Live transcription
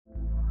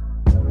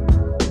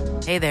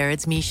Hey there,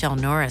 it's Michelle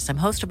Norris. I'm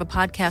host of a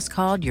podcast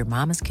called Your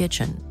Mama's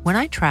Kitchen. When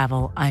I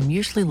travel, I'm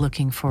usually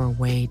looking for a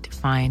way to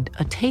find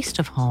a taste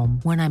of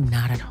home when I'm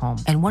not at home.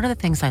 And one of the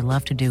things I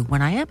love to do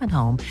when I am at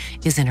home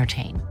is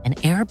entertain. And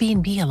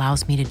Airbnb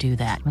allows me to do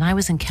that. When I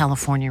was in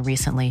California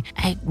recently,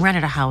 I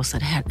rented a house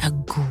that had a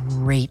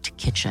great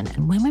kitchen.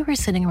 And when we were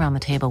sitting around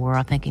the table, we were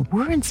all thinking,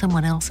 we're in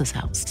someone else's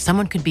house.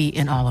 Someone could be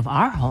in all of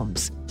our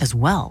homes as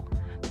well.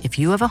 If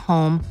you have a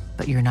home,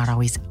 but you're not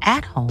always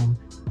at home,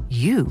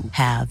 you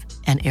have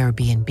an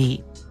Airbnb.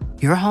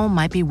 Your home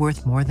might be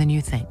worth more than you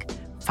think.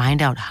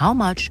 Find out how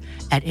much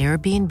at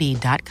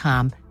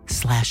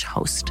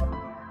airbnb.com/host.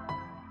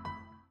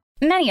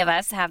 Many of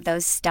us have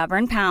those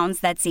stubborn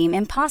pounds that seem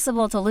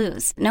impossible to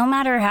lose, no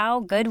matter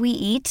how good we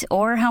eat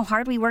or how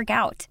hard we work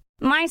out.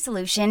 My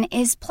solution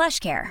is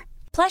PlushCare.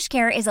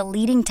 PlushCare is a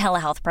leading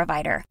telehealth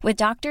provider with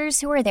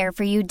doctors who are there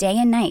for you day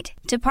and night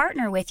to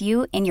partner with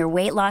you in your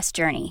weight loss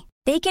journey.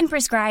 They can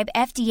prescribe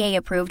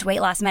FDA-approved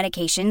weight loss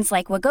medications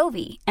like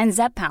Wegovy and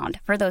Zepbound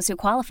for those who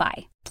qualify.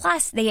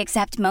 Plus, they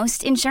accept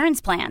most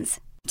insurance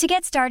plans. To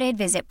get started,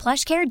 visit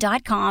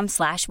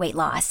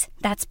plushcare.com/weightloss.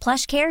 That's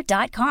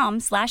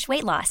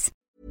plushcare.com/weightloss.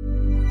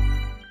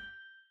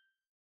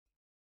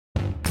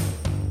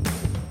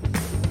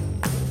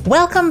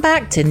 Welcome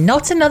back to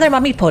Not Another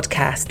Mummy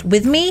podcast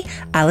with me,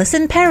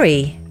 Alison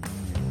Perry.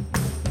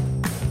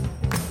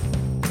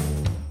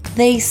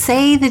 They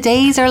say the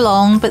days are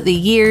long, but the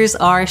years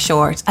are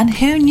short. And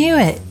who knew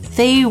it?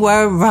 They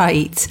were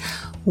right.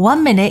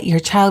 1 minute,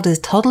 your child is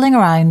toddling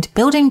around,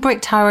 building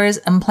brick towers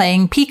and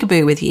playing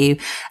peekaboo with you.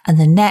 And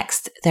the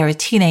next, they're a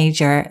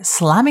teenager,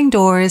 slamming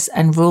doors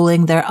and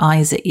rolling their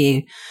eyes at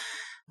you.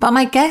 But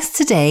my guest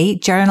today,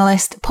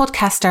 journalist,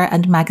 podcaster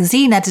and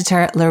magazine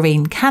editor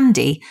Lorraine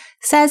Candy,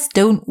 says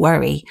don't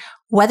worry.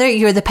 Whether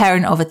you're the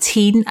parent of a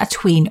teen, a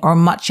tween or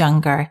much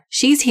younger,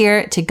 she's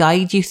here to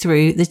guide you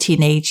through the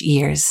teenage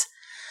years.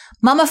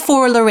 Mum of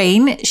 4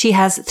 Lorraine, she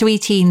has 3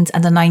 teens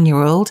and a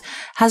 9-year-old,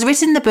 has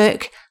written the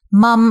book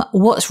Mum,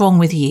 What's Wrong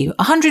With You?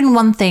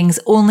 101 Things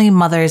Only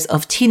Mothers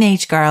of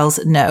Teenage Girls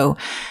Know.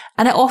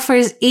 And it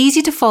offers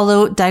easy to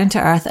follow, down to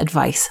earth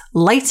advice,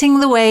 lighting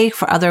the way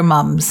for other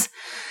mums.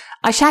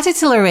 I chatted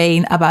to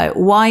Lorraine about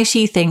why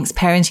she thinks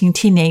parenting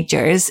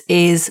teenagers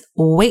is,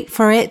 wait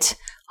for it,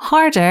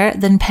 harder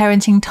than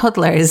parenting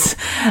toddlers,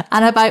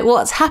 and about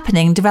what's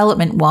happening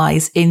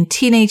development-wise in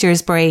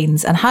teenagers'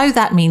 brains and how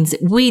that means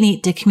that we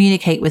need to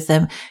communicate with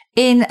them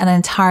in an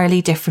entirely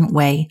different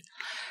way.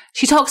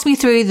 She talks me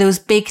through those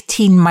big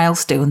teen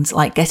milestones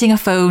like getting a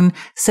phone,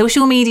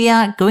 social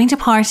media, going to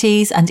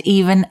parties, and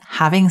even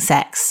having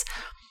sex.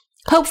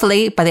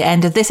 Hopefully, by the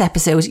end of this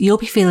episode, you'll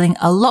be feeling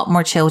a lot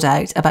more chilled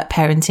out about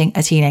parenting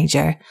a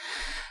teenager.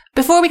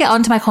 Before we get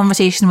on to my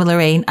conversation with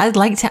Lorraine, I'd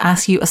like to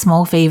ask you a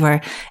small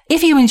favour.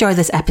 If you enjoyed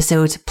this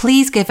episode,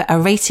 please give it a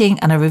rating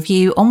and a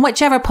review on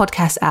whichever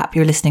podcast app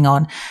you're listening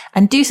on.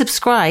 And do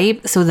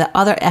subscribe so that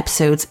other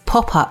episodes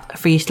pop up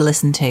for you to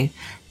listen to.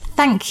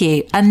 Thank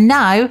you. And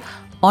now,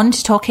 on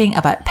to talking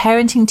about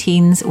parenting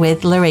teens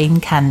with Lorraine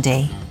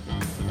Candy.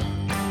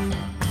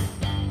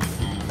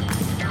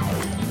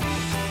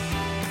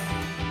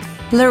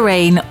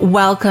 Lorraine,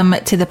 welcome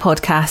to the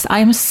podcast.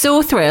 I'm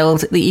so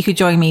thrilled that you could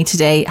join me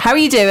today. How are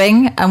you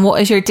doing and what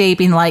has your day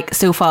been like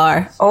so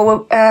far?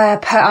 Oh,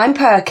 I'm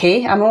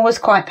perky. I'm always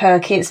quite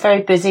perky. It's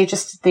very busy.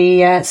 Just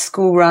the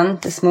school run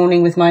this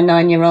morning with my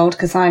 9-year-old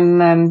because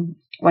I'm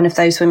one of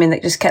those women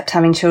that just kept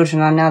having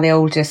children. I'm now the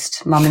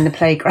oldest mum in the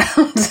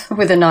playground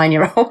with a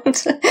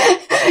 9-year-old.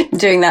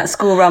 Doing that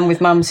school run with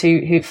mums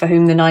who for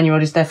whom the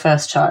 9-year-old is their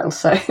first child.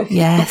 So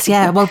yes,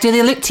 yeah. Well, do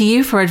they look to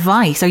you for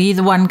advice? Are you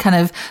the one kind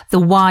of the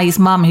wise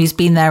mum who's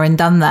been there and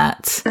done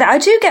that? I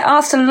do get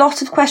asked a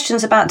lot of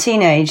questions about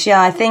teenage.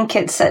 Yeah, I think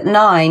it's at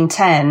 9,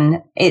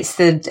 10. It's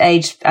the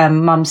age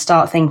mums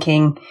start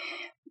thinking,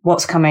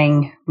 what's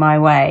coming my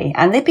way?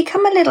 And they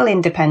become a little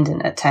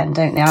independent at 10,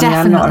 don't they? I mean,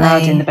 I'm not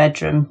allowed in the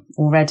bedroom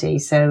already.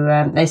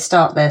 So they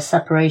start their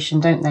separation,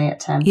 don't they,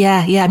 at 10? Yeah.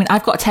 I mean,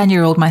 I've got a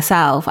 10-year-old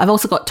myself. I've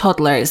also got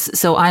toddlers.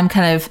 So I've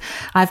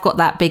got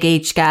that big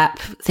age gap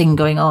thing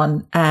going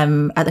on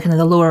at the kind of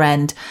the lower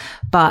end.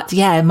 But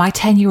yeah, my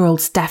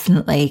 10-year-old's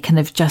definitely kind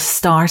of just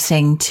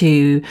starting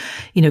to,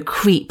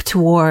 creep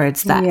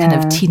towards that kind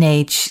of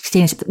teenage,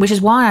 which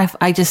is why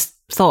I just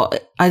thought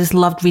I just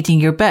loved reading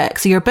your book.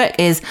 So your book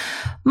is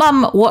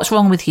Mum, What's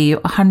Wrong With You?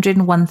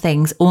 101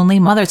 Things Only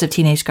Mothers of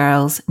Teenage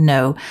Girls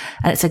Know.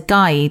 And it's a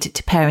guide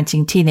to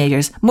parenting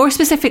teenagers, more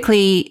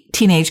specifically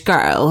teenage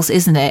girls,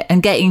 isn't it?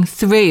 And getting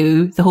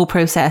through the whole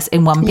process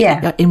in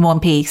one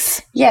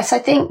piece. Yes, I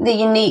think the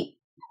unique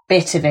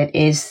bit of it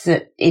is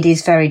that it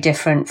is very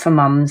different for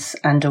mums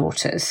and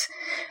daughters.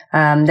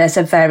 There's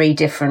a very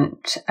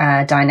different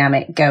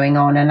dynamic going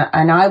on.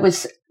 And I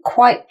was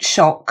quite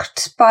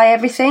shocked by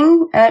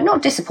everything,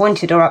 not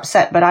disappointed or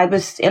upset, but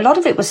a lot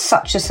of it was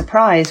such a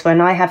surprise when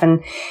I have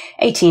an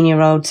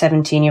 18-year-old,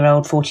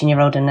 17-year-old,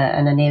 14-year-old and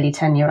a nearly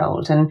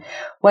 10-year-old. And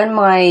when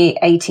my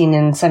 18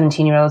 and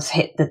 17-year-olds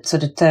hit the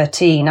sort of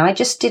 13, I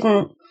just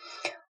didn't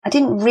I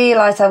didn't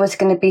realize I was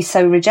going to be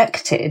so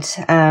rejected,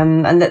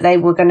 and that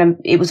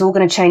it was all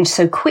going to change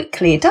so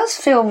quickly. It does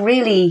feel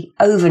really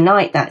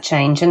overnight, that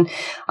change. And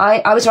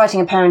I was writing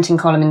a parenting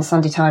column in the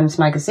Sunday Times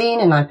magazine,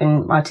 and I've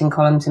been writing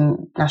columns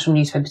in national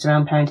newspapers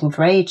around parenting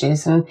for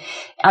ages. And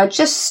I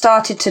just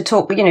started to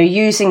talk,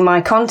 using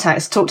my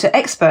contacts, talk to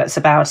experts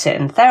about it,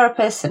 and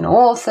therapists and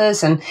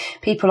authors and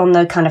people on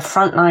the kind of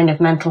front line of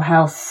mental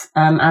health,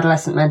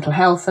 adolescent mental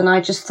health. And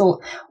I just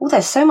thought,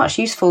 there's so much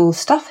useful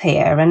stuff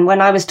here. And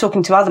when I was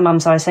talking to other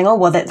mums, I was saying,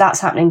 that's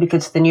happening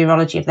because the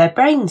neurology of their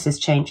brains is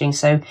changing.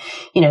 So,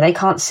 they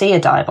can't see a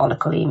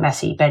diabolically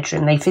messy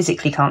bedroom. They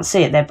physically can't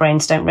see it. Their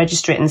brains don't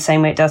register it in the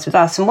same way it does with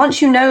us. And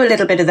once you know a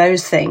little bit of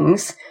those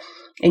things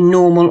in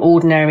normal,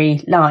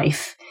 ordinary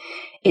life,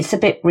 it's a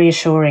bit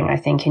reassuring, I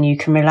think, and you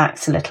can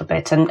relax a little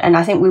bit. And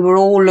I think we were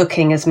all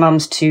looking as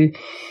mums to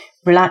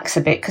relax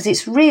a bit, because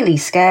it's really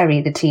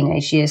scary, the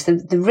teenage years,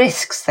 the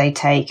risks they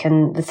take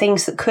and the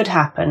things that could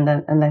happen,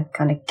 and the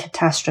kind of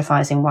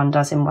catastrophizing one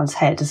does in one's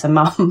head as a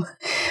mum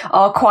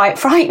are quite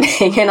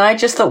frightening. And I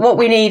just thought what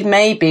we need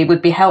maybe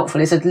would be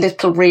helpful is a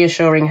little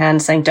reassuring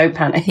hand saying, don't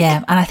panic.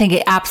 Yeah. And I think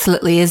it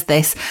absolutely is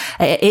this.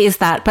 It is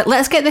that. But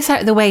let's get this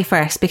out of the way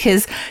first,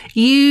 because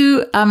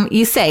you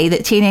say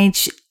that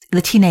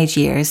the teenage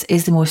years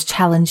is the most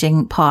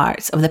challenging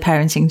part of the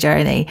parenting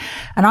journey.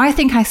 And I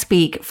think I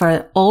speak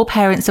for all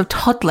parents of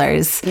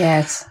toddlers.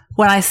 Yes.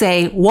 When I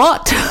say,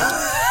 what?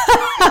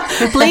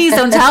 Please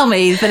don't tell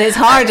me that it's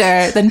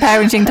harder than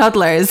parenting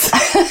toddlers.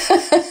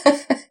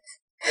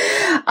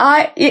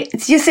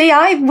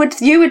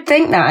 You would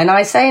think that. And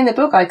I say in the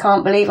book, I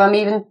can't believe I'm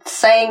even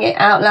saying it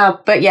out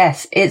loud. But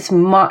yes, it's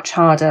much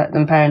harder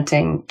than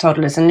parenting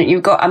toddlers. And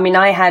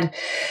I had,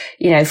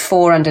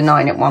 4 under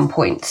 9 at one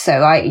point.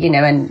 So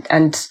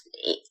and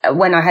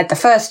when I had the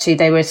first two,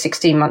 they were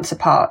 16 months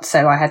apart.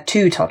 So I had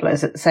 2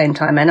 toddlers at the same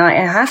time. And I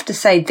have to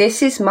say,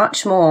 this is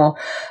much more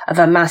of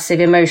a massive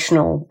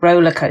emotional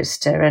roller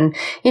coaster. And,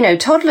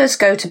 toddlers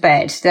go to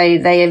bed.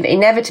 They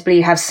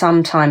inevitably have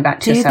some time back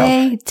to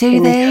yourself.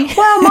 Do they?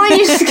 Well,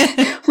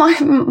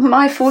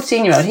 my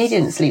 14-year-old, he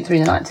didn't sleep through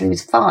the night till he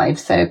was 5.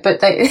 So, but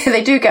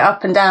they do get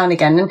up and down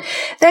again. And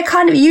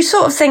they're you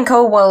sort of think,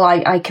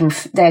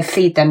 they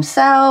feed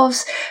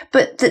themselves.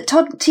 But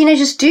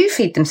teenagers do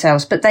feed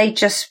themselves, but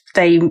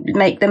they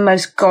make the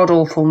most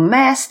god-awful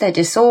mess. They're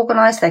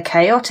disorganized. They're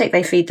chaotic.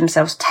 They feed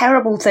themselves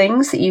terrible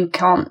things that you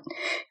can't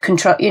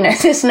control.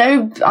 There's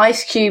no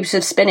ice cubes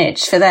of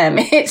spinach for them.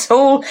 It's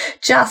all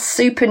just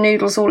super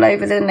noodles all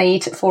over them. They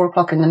eat at 4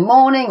 o'clock in the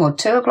morning or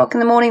 2 o'clock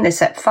in the morning. They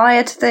set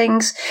fire to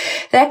things.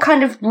 Their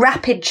kind of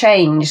rapid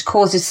change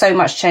causes so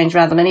much change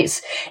around them. And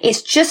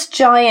it's just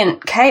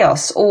giant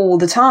chaos all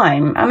the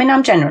time. I mean,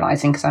 I'm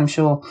generalizing because I'm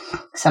sure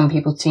some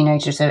people,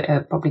 teenagers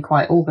are probably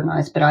quite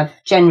organized, but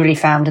I've generally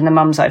found in the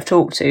mums I've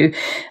talked to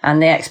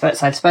and the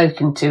experts I've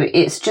spoken to,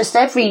 it's just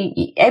every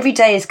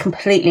day is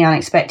completely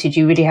unexpected.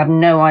 You really have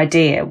no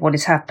idea what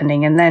is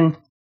happening. And then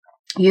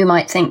you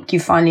might think you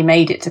finally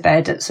made it to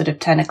bed at sort of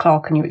 10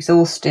 o'clock and you're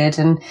exhausted.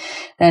 And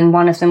then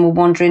one of them will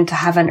wander in to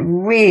have a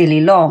really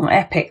long,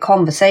 epic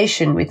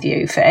conversation with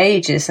you for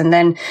ages. And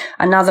then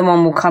another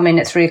one will come in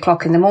at 3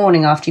 o'clock in the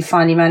morning after you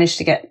finally managed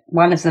to get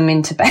one of them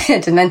into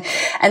bed. And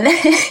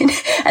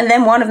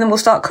then one of them will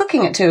start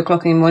cooking at 2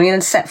 o'clock in the morning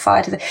and set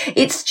fire to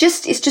it's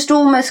just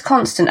almost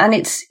constant. And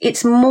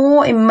it's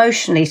more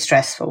emotionally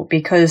stressful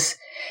because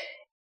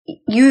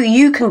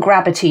you can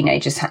grab a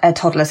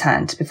toddler's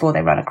hand before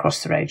they run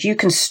across the road. You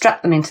can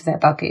strap them into their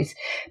buggies.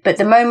 But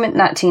the moment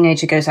that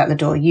teenager goes out the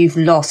door, you've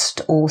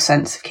lost all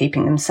sense of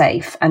keeping them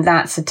safe. And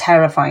that's a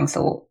terrifying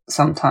thought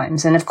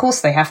sometimes. And of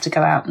course they have to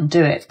go out and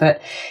do it.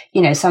 But,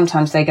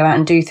 sometimes they go out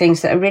and do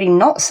things that are really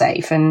not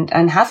safe and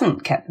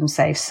haven't kept them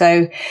safe.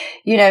 So,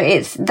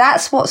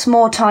 that's what's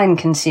more time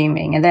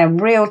consuming. And they're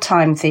real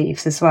time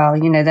thieves as well.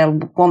 They'll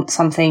want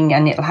something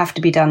and it'll have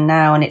to be done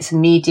now and it's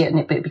immediate and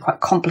it'll be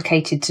quite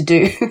complicated to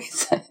do.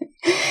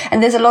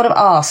 And there's a lot of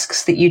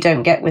asks that you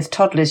don't get with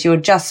toddlers. You're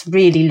just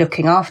really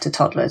looking after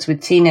toddlers. With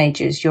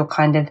teenagers, you're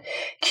kind of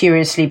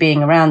curiously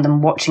being around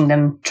them, watching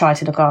them try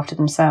to look after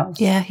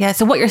themselves. Yeah.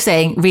 So what you're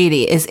saying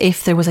really is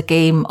if there was a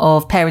game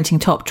of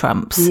parenting top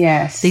trumps,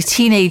 yes, these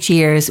teenage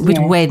years would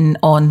win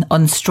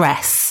on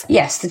stress.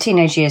 Yes, the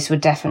teenage years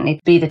would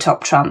definitely be the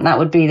top trump. That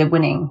would be the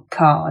winning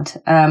card.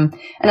 And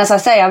as I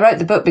say, I wrote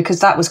the book because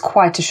that was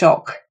quite a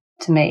shock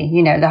to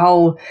me. The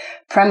whole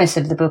premise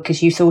of the book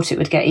is you thought it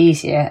would get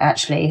easier.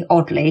 Actually,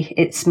 oddly,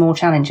 it's more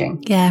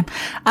challenging. Yeah.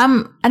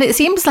 And it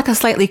seems like a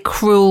slightly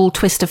cruel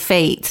twist of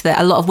fate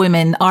that a lot of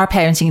women are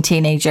parenting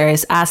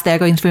teenagers as they're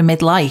going through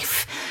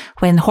midlife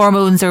when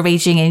hormones are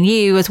raging in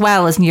you as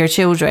well as in your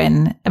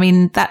children. I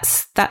mean,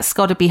 that's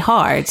got to be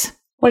hard.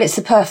 Well, it's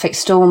the perfect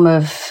storm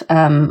of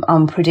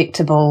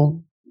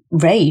unpredictable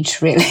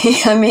rage,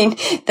 really. I mean,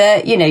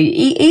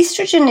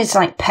 estrogen is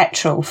like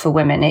petrol for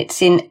women.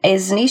 Is an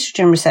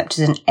estrogen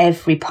receptors in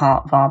every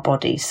part of our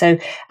body. So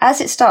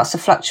as it starts to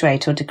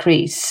fluctuate or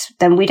decrease,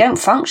 then we don't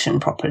function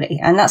properly.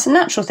 And that's a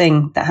natural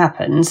thing that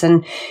happens.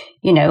 And,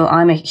 you know,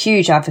 I'm a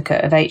huge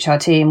advocate of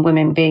HRT and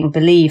women being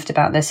believed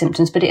about their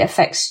symptoms, but it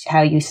affects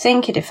how you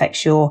think. It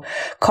affects your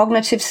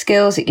cognitive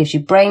skills. It gives you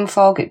brain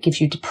fog. It gives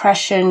you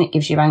depression. It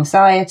gives you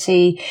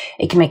anxiety.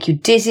 It can make you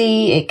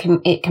dizzy. It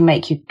can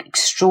make you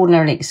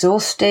extraordinarily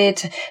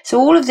exhausted. So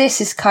all of this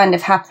is kind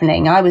of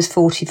happening. I was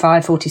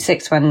 45,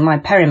 46 when my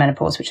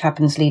perimenopause, which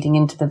happens leading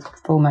into the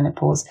full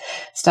menopause,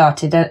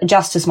 started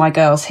just as my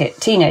girls hit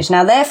teenage.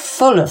 Now they're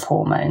full of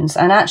hormones,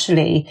 and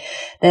actually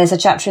there's a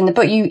chapter in the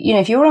book. You know,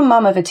 if you're a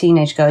mum of a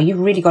teenage girl, you've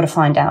really got to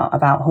find out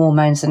about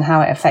hormones and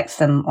how it affects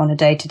them on a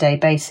day-to-day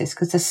basis,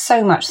 because there's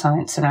so much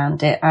science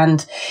around it,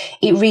 and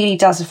it really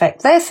does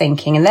affect their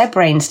thinking and their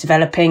brains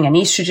developing, and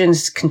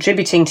estrogen's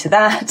contributing to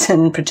that,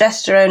 and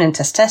progesterone and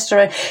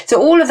testosterone.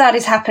 So all of that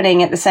is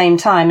happening at the same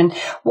time. And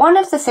one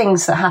of the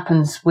things that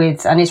happens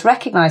with, and it's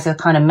recognized as a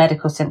kind of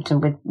medical symptom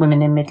with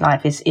women in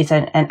midlife, is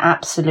an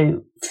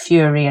absolute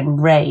fury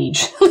and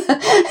rage.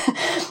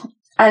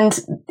 And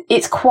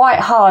it's quite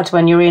hard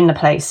when you're in a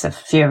place of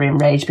fury and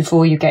rage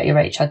before you get your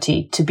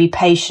HRT to be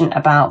patient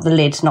about the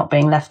lid not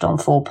being left on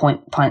 4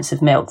 pints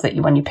of milk that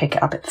when you pick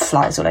it up, it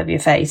flies all over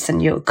your face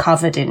and you're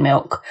covered in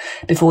milk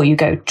before you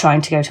go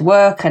trying to go to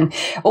work. And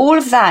all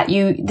of that,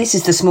 this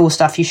is the small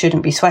stuff you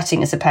shouldn't be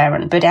sweating as a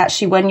parent. But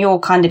actually, when you're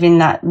kind of in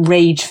that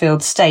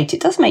rage-filled state,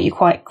 it does make you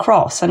quite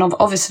cross. And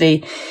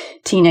obviously,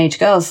 teenage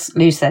girls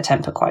lose their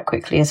temper quite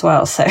quickly as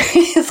well. So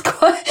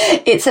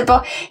it's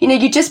about, you know,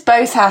 you just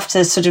both have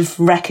to sort of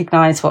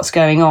recognize what's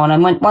going on.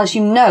 And once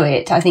you know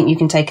it, I think you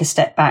can take a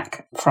step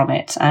back from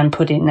it and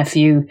put in a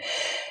few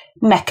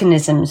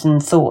mechanisms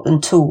and thought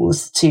and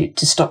tools to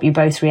stop you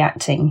both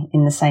reacting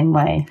in the same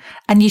way.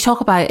 And you talk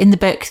about in the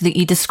book that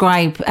you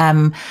describe,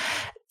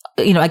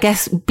 you know, I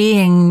guess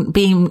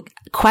being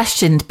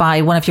questioned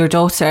by one of your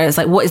daughters,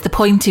 like, what is the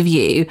point of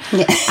you?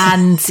 Yeah.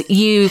 And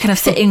you kind of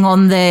sitting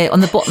on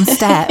the bottom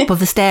step of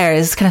the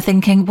stairs, kind of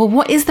thinking, well,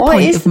 what is the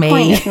point of me?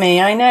 What is the point of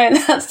me? I know,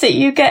 that's it.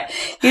 You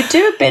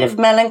do a bit of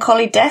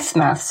melancholy death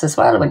maths as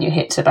well when you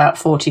hit to about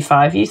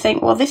 45. You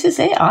think, well, this is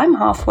it. I'm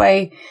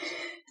halfway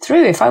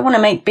through. If I want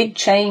to make big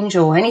change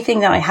or anything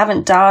that I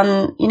haven't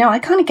done, you know, I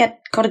kind of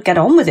got to get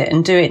on with it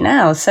and do it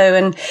now. So,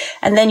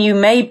 and then you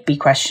may be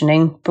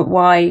questioning, but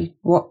why,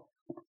 what,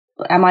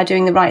 am I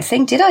doing the right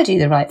thing? Did I do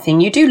the right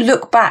thing? You do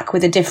look back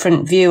with a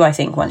different view, I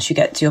think, once you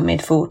get to your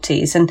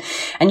mid-40s.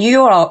 And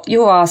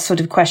you are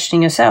sort of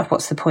questioning yourself,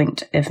 what's the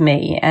point of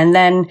me? And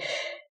then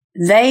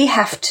they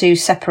have to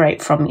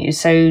separate from you.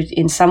 So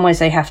in some ways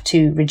they have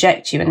to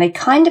reject you, and they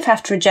kind of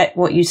have to reject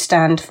what you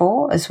stand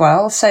for as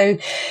well. So,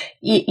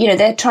 you know,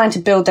 they're trying to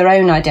build their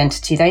own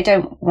identity. They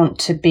don't want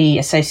to be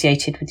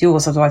associated with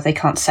yours. Otherwise they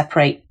can't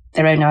separate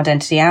their own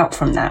identity out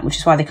from that, which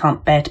is why they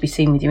can't bear to be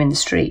seen with you in the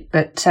street.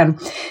 But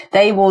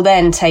they will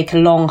then take a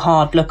long,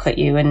 hard look at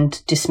you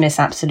and dismiss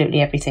absolutely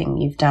everything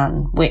you've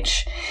done,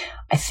 which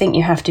I think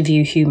you have to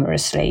view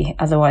humorously.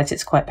 Otherwise,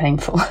 it's quite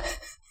painful.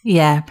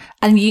 Yeah.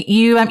 And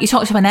you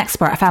talked to an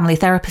expert, a family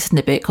therapist in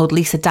the book called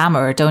Lisa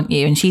Dammer, don't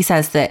you? And she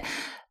says that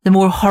the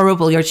more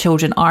horrible your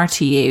children are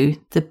to you,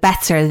 the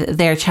better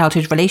their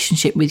childhood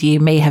relationship with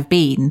you may have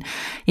been.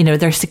 You know,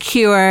 they're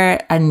secure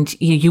and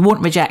you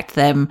won't reject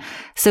them.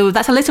 So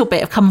that's a little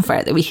bit of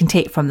comfort that we can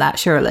take from that,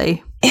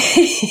 surely.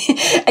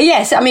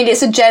 Yes, I mean,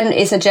 it's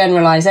a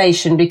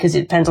generalization because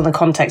it depends on the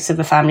context of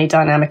the family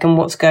dynamic and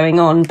what's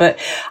going on. But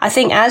I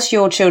think as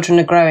your children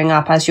are growing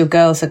up, as your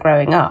girls are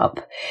growing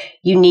up,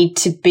 you need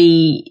to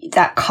be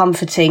that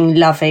comforting,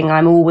 loving,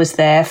 I'm always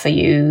there for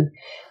you,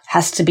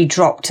 has to be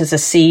dropped as a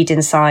seed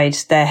inside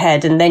their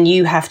head. And then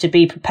you have to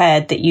be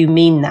prepared that you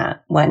mean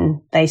that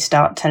when they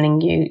start telling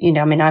you, you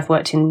know, I mean, I've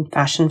worked in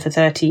fashion for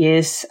 30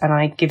 years and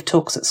I give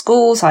talks at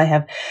schools. I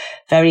have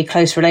very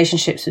close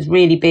relationships with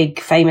really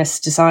big, famous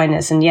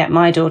designers. And yet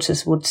my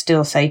daughters would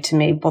still say to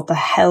me, what the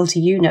hell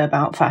do you know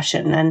about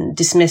fashion? And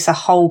dismiss a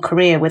whole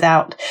career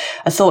without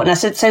a thought. And I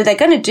said, so they're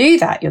going to do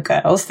that, your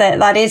girls.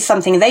 That is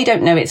something they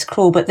don't know it's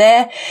cruel, but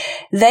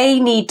they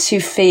need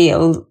to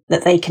feel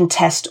that they can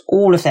test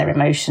all of their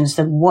emotions,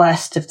 the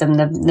worst of them,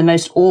 the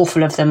most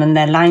awful of them, and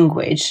their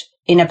language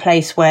in a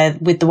place where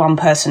with the one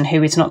person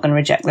who is not going to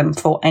reject them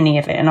for any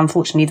of it. And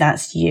unfortunately,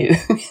 that's you.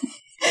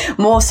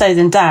 More so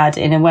than dad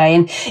in a way.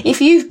 And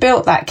if you've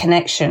built that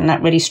connection,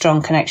 that really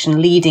strong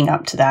connection leading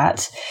up to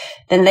that,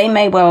 then they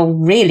may well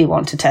really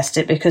want to test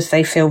it because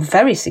they feel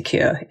very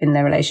secure in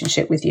their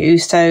relationship with you.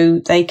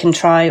 So they can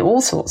try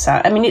all sorts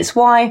out. I mean, it's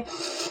why,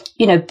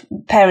 you know,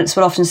 parents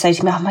will often say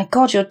to me, oh my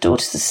God, your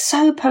daughters are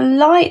so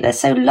polite. They're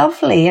so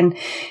lovely. And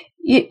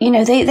you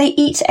know, they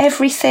eat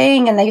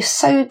everything and they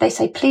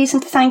say please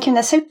and thank you. And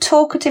they're so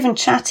talkative and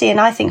chatty. And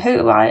I think,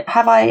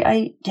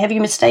 have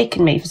you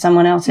mistaken me for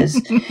someone else's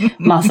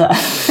mother?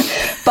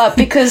 But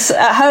because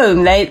at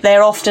home,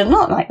 they're often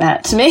not like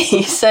that to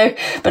me. So,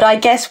 but I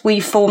guess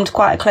we formed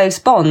quite a close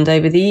bond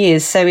over the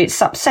years. So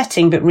it's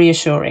upsetting, but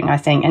reassuring, I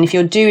think. And if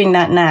you're doing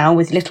that now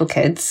with little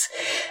kids,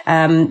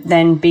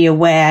 then be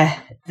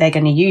aware they're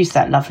going to use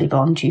that lovely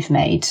bond you've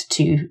made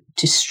to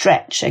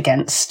stretch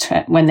against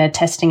when they're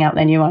testing out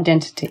their new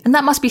identity. And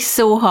that must be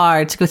so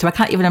hard to go through. I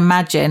can't even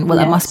imagine what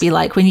that must be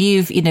like when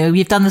you've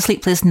done the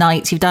sleepless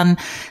nights, you've done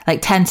like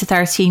 10 to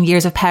 13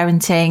 years of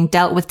parenting,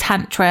 dealt with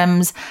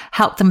tantrums,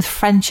 helped them with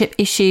friendship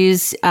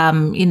issues,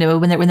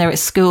 when they're at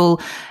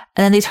school,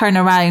 and then they turn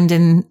around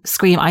and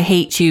scream, "I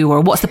hate you,"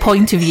 or "What's the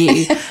point of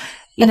you?"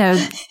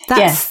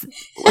 That's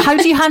how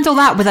do you handle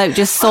that without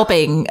just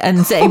sobbing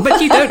and saying,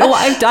 "But you don't know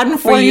what I've done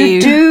for you." Well,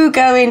 you do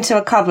go into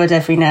a cupboard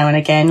every now and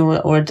again,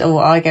 or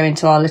I go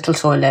into our little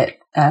toilet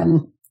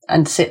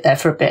and sit there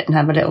for a bit and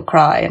have a little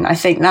cry. And I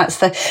think I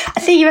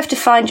think you have to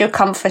find your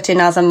comfort in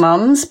other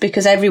mums,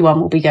 because everyone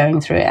will be going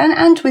through it.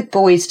 And with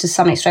boys to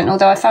some extent,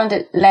 although I found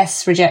it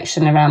less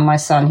rejection around my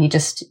son.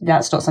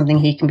 That's not something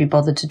he can be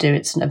bothered to do.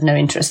 It's of no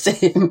interest to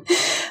him.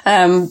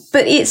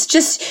 But it's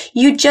just,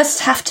 you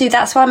just have to,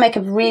 that's why I make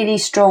a really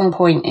strong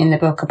point in the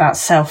book about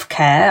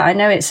self-care. I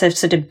know it's a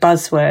sort of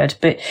buzzword,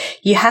 but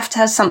you have to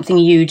have something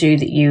you do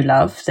that you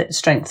love, that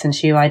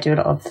strengthens you. I do a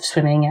lot of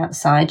swimming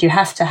outside. You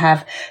have to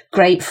have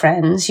great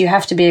friends. You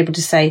have to be able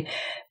to say,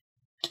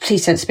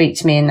 "Please don't speak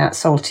to me in that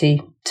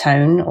salty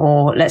tone,"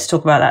 or "Let's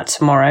talk about that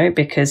tomorrow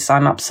because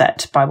I'm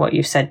upset by what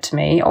you've said to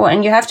me."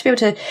 And you have to be able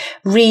to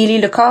really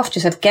look after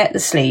yourself, get the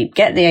sleep,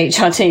 get the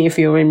HRT if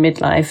you're in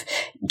midlife,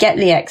 get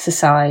the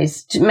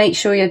exercise, make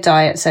sure your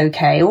diet's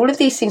okay. All of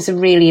these things are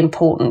really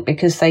important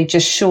because they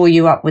just shore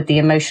you up with the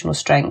emotional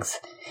strength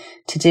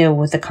to deal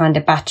with the kind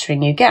of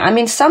battering you get. I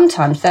mean,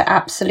 sometimes they're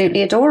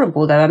absolutely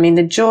adorable though. I mean,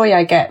 the joy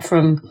I get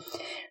from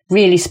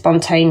really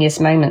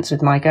spontaneous moments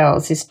with my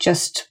girls is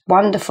just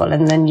wonderful.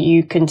 And then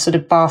you can sort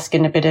of bask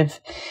in a bit of,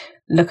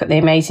 look at the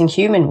amazing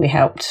human we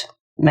helped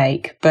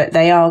make, but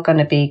they are going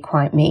to be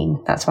quite mean.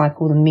 That's why I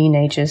call them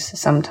meanagers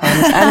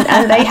sometimes.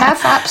 And they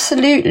have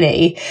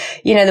absolutely,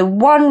 the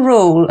one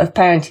rule of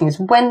parenting is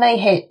when they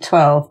hit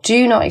 12,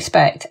 do not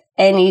expect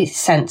any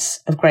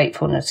sense of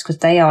gratefulness, because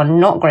they are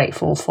not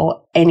grateful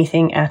for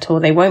anything at all.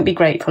 They won't be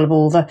grateful of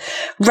all the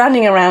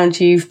running around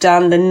you've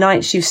done, the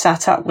nights you've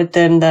sat up with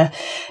them, the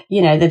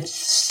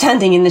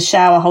standing in the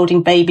shower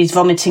holding babies,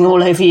 vomiting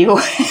all over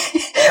you,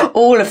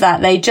 all of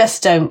that. They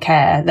just don't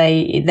care.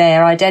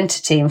 Their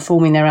identity and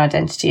forming their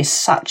identity is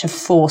such a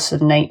force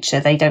of nature.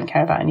 They don't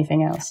care about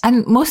anything else.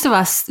 And most of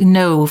us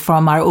know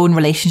from our own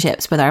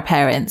relationships with our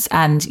parents,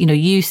 and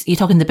you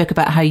talk in the book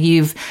about how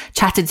you've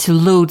chatted to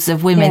loads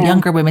of women,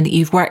 younger women that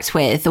you've worked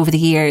with over the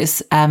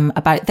years,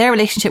 about their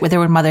relationship with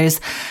their own mothers.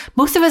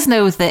 Most of us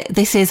know that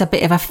this is a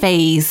bit of a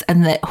phase,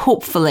 and that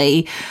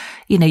hopefully,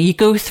 you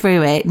go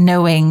through it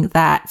knowing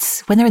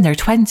that when they're in their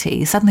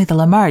 20s, suddenly they'll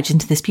emerge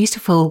into this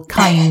beautiful,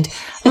 kind,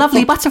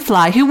 lovely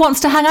butterfly who wants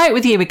to hang out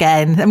with you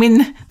again. I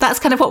mean, that's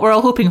kind of what we're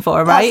all hoping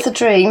for, right? That's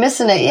the dream,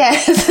 isn't it? Yeah,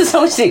 as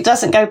long as it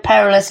doesn't go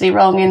perilously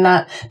wrong in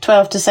that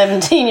 12 to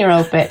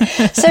 17-year-old bit.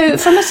 So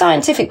from a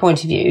scientific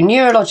point of view,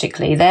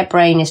 neurologically, their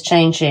brain is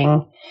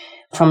changing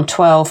from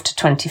 12 to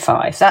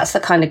 25. That's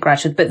the kind of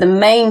gradual, but the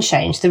main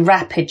change, the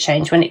rapid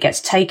change when it gets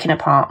taken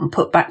apart and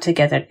put back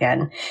together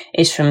again,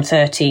 is from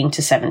 13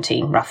 to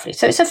 17 roughly.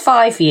 So it's a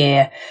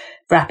 5-year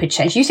rapid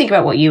change. You think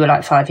about what you were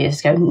like 5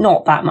 years ago,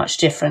 not that much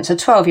different. So a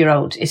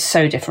 12-year-old is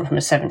so different from a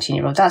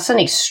 17-year-old. That's an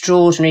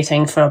extraordinary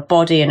thing for a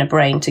body and a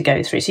brain to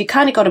go through. So you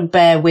kind of got to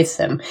bear with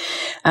them.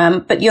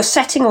 But you're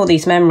setting all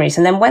these memories.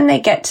 And then when they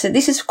get to,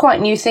 this is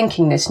quite new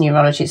thinking, this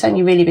neurology. It's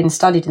only really been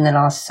studied in the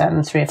last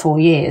 3 or 4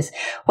 years.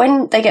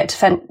 When they get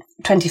to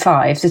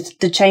 25,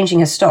 the changing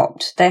has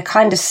stopped. They're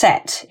kind of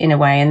set in a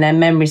way, and their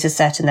memories are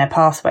set and their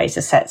pathways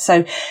are set.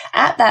 So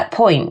at that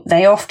point,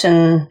 they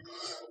often,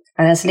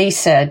 and as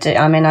Lisa,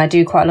 I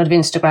do quite a lot of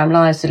Instagram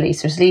lives with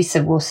Lisa. As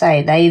Lisa will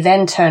say, they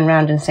then turn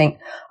around and think,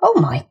 "Oh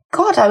my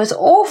God, I was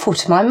awful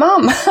to my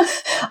mum.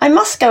 I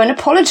must go and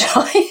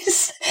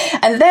apologise."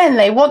 And then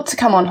they want to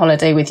come on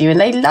holiday with you, and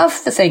they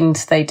love the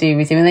things they do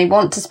with you, and they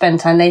want to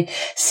spend time. They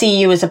see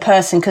you as a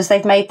person because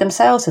they've made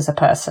themselves as a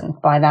person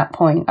by that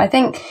point. I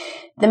think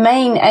the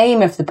main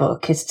aim of the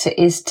book is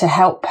to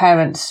help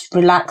parents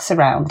relax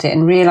around it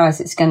and realise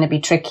it's going to be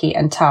tricky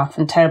and tough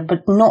and terrible,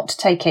 but not to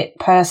take it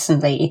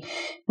personally,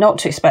 not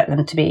to expect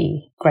them to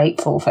be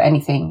grateful for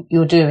anything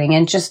you're doing,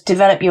 and just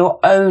develop your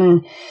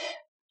own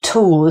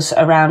tools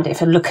around it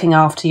for looking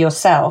after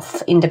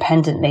yourself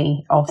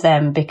independently of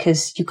them,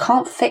 because you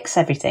can't fix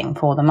everything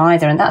for them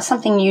either. And that's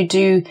something you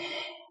do,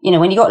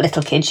 when you got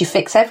little kids, you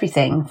fix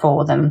everything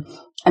for them.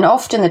 And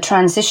often the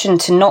transition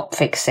to not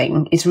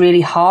fixing is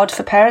really hard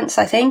for parents,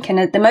 I think.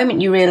 And at the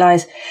moment you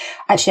realise,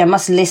 actually, I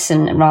must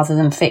listen rather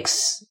than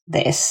fix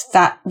this,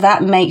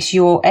 that makes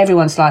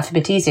everyone's life a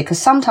bit easier, because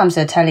sometimes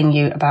they're telling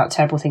you about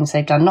terrible things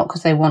they've done, not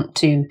because they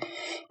want you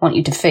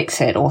to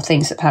fix it or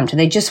things that happen to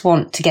them. They just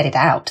want to get it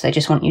out. They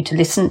just want you to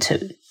listen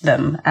to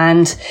them.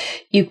 And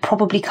you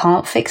probably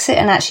can't fix it.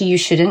 And actually you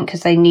shouldn't,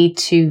 because they need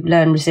to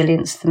learn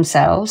resilience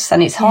themselves.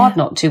 And it's hard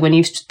not to when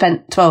you've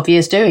spent 12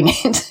 years doing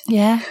it.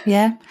 Yeah.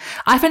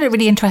 I find it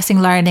really interesting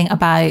learning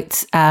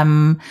about,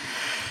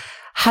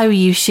 how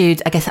you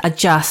should, I guess,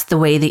 adjust the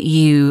way that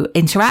you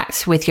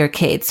interact with your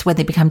kids when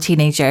they become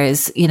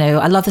teenagers. You know,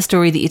 I love the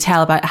story that you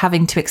tell about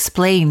having to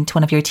explain to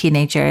one of your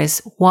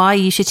teenagers why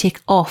you should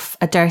take off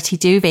a dirty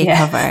duvet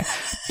cover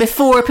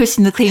before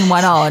putting the clean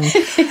one on.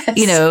 Yes.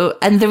 You know,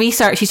 and the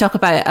research you talk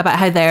about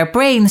how their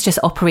brains just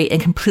operate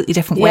in a completely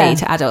different way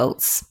to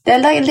adults. They're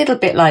like a little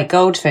bit like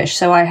goldfish.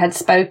 So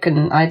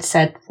I'd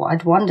said,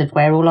 I'd wondered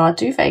where all our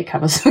duvet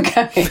covers were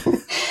going.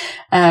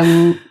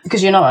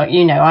 Because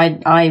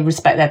I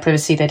respect their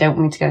privacy. They don't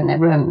want me to go in their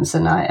rooms.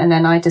 And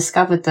then I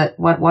discovered that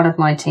one of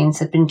my teens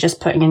had been just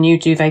putting a new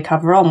duvet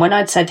cover on. When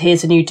I'd said,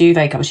 here's a new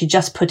duvet cover, she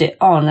just put it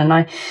on. And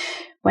I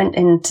went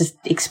in to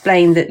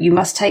explain that you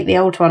must take the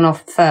old one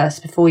off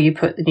first before you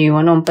put the new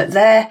one on.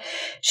 But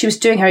she was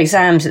doing her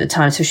exams at the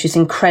time, so she's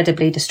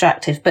incredibly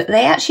distracted. But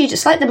they actually,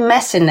 just like the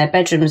mess in their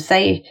bedrooms,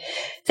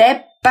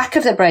 their back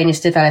of the brain is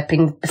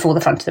developing before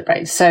the front of the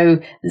brain. So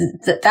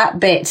that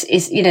bit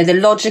is, the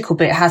logical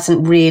bit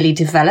hasn't really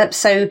developed.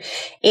 So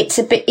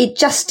it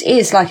just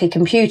is like a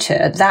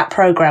computer. That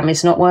program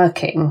is not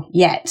working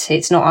yet.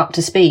 It's not up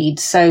to speed.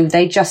 So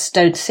they just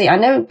don't see. I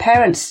know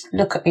parents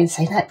look at me and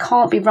say, that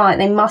can't be right.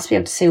 They must be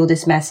able to see all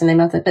this mess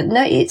but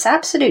no, it's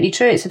absolutely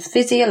true. It's a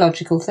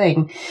physiological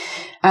thing.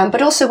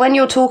 But also when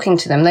you're talking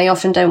to them, they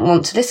often don't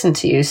want to listen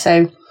to you.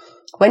 So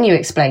when you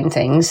explain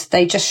things,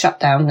 they just shut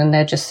down and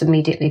they're just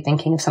immediately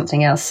thinking of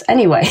something else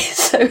anyway.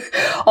 So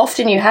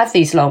often you have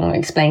these long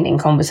explaining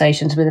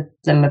conversations with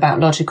them about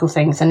logical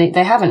things and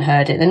they haven't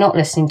heard it. They're not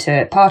listening to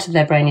it. Part of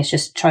their brain is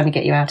just trying to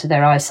get you out of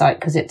their eyesight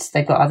because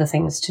they've got other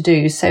things to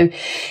do. So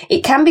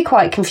it can be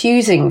quite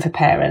confusing for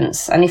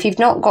parents. And if you've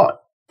not got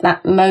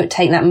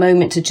take that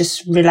moment to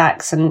just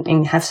relax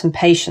and have some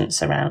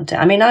patience around it.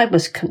 I mean, I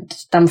was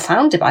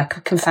confounded by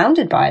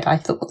it. I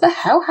thought, what the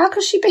hell? How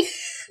could she be?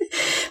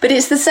 But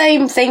it's the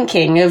same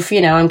thinking of,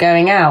 I'm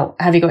going out.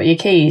 Have you got your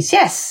keys?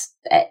 Yes.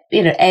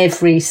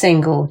 Every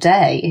single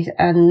day.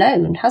 And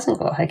no, hasn't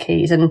got her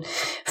keys. And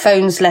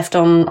phones left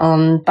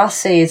on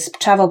buses,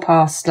 travel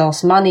pass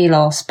lost, money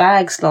lost,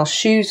 bags lost,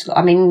 shoes.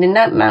 I mean, in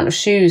that amount of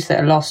shoes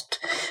that are lost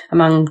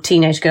among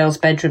teenage girls'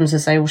 bedrooms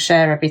as they all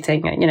share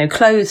everything,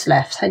 clothes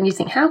left. And you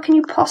think, how can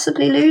you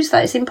possibly lose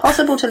that? It's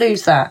impossible to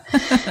lose that.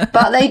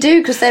 But they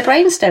do because their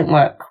brains don't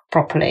work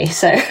properly.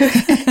 So,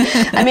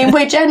 I mean,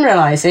 we're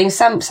generalizing.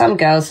 Some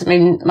girls, I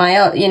mean, my,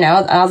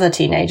 other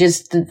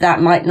teenagers, that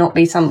might not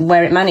be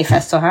where it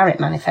manifests or how it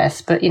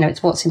manifests, but,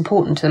 it's what's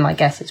important to them, I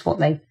guess. It's what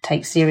they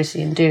take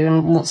seriously and do,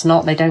 and what's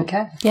not, they don't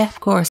care. Yeah, of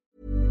course.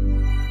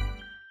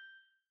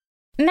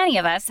 Many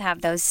of us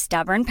have those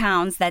stubborn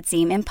pounds that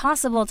seem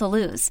impossible to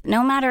lose,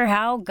 no matter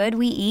how good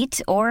we eat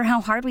or how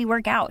hard we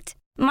work out.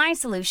 My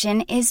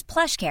solution is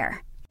PlushCare.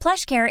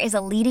 PlushCare is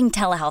a leading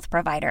telehealth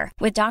provider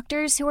with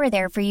doctors who are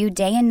there for you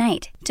day and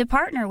night to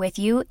partner with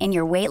you in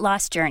your weight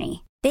loss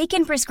journey. They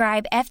can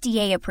prescribe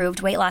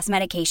FDA-approved weight loss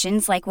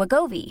medications like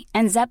Wegovy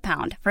and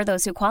Zepbound for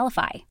those who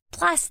qualify.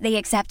 Plus, they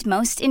accept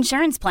most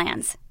insurance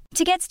plans.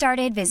 To get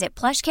started, visit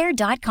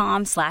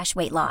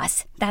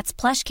plushcare.com/weightloss. That's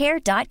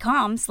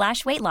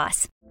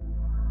plushcare.com/weightloss.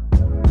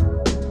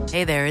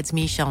 Hey there, it's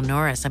Michelle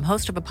Norris. I'm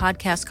host of a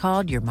podcast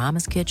called Your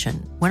Mama's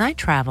Kitchen. When I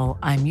travel,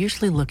 I'm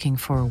usually looking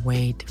for a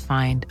way to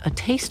find a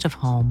taste of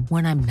home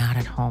when I'm not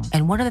at home.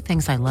 And one of the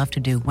things I love to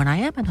do when I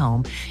am at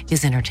home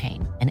is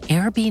entertain. And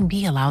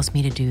Airbnb allows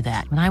me to do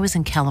that. When I was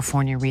in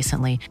California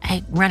recently,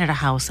 I rented a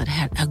house that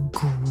had a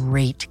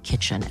great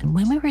kitchen. And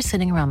when we were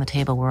sitting around the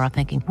table, we were all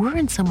thinking, we're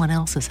in someone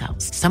else's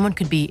house. Someone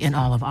could be in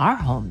all of our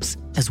homes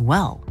as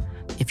well.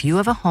 If you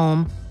have a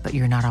home, but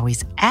you're not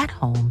always at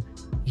home,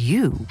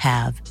 you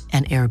have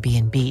an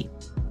Airbnb.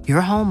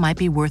 Your home might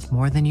be worth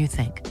more than you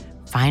think.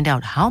 Find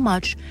out how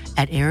much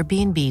at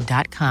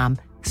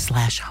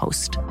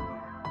airbnb.com/host.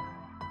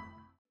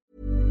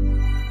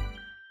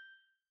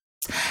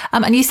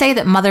 And you say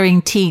that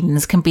mothering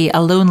teens can be a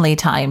lonely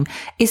time.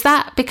 Is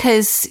that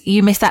because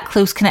you miss that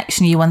close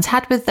connection you once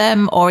had with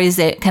them? Or is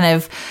it kind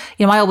of,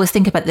 I always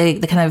think about the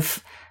kind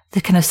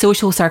of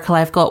social circle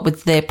I've got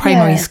with the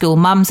primary school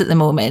mums at the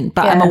moment,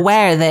 but I'm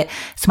aware that,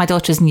 so my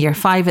daughter's in year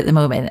 5 at the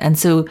moment. And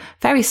so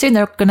very soon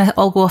they're going to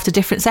all go off to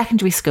different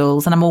secondary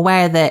schools. And I'm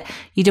aware that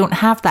you don't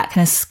have that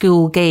kind of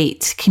school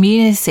gate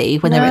community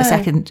when they're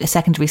at a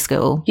secondary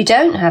school. You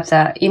don't have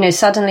that.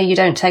 Suddenly you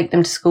don't take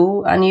them to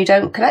school and you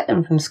don't collect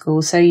them from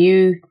school. So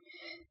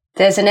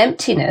there's an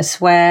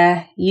emptiness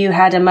where you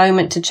had a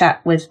moment to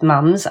chat with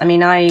mums. I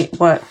mean, I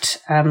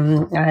worked,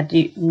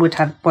 would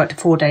have worked a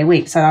 4-day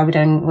week, so I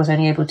was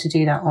only able to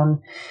do that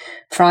on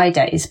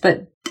Fridays.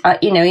 But,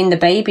 in the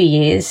baby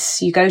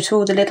years, you go to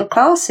all the little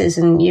classes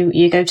and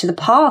you go to the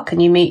park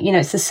and you meet,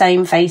 it's the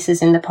same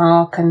faces in the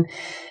park, and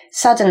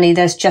suddenly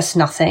there's just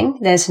nothing.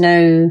 There's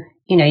no,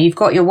 you've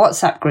got your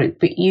WhatsApp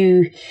group, but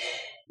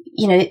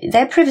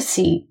their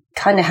privacy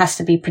kind of has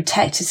to be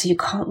protected, so you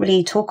can't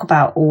really talk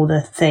about all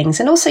the things.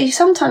 And also,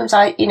 sometimes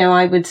I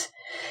would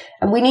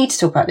And we need to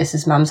talk about this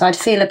as mums. I'd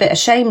feel a bit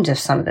ashamed of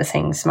some of the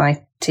things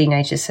my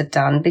teenagers had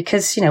done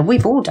because, you know,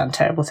 we've all done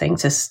terrible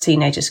things as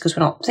teenagers because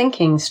we're not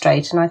thinking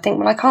straight. And I think,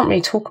 well, I can't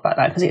really talk about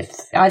that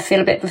because I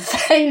feel a bit of a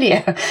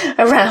failure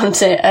around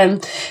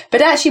it.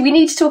 But actually we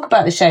need to talk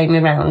about the shame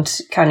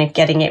around kind of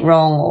getting it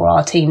wrong or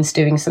our teens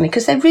doing something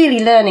because they're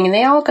really learning and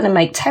they are going to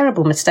make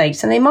terrible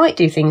mistakes and they might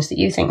do things that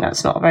you think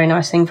that's not a very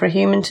nice thing for a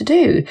human to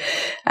do.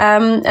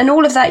 And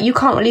all of that you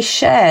can't really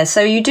share.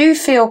 So you do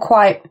feel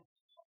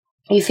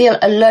you feel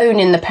alone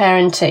in the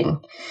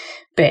parenting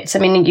bits. I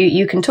mean,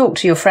 you can talk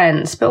to your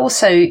friends, but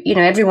also, you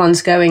know,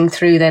 everyone's going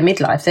through their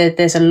midlife.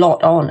 There's a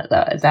lot on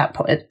at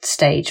that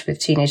stage with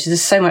teenagers.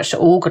 There's so much to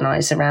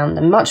organise around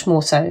them, much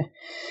more so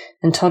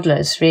than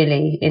toddlers,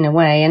 really, in a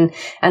way.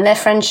 And their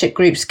friendship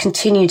groups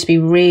continue to be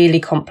really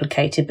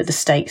complicated, but the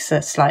stakes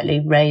are slightly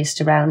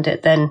raised around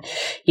it. Then,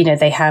 you know,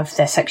 they have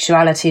their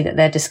sexuality that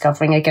they're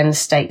discovering. Again, the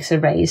stakes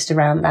are raised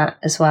around that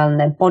as well. And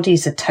their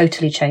bodies are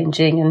totally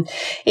changing. And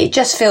it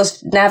just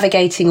feels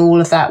navigating all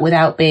of that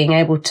without being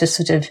able to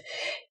sort of,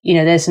 you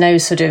know, there's no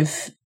sort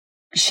of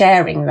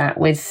sharing that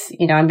with,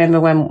 you know, I remember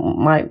when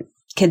my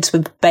kids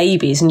were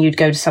babies and you'd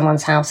go to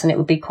someone's house and it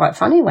would be quite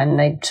funny when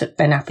they took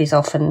their nappies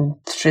off and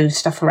threw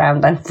stuff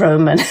around their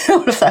room and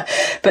all of that.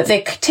 But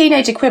the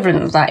teenage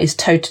equivalent of that is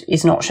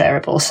not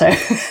shareable. So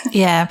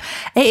yeah,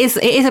 it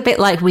is a bit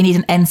like we need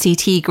an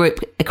NCT group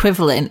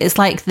equivalent. It's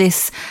like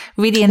this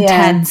really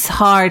intense,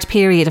 hard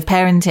period of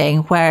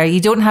parenting where you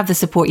don't have the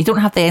support, you don't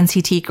have the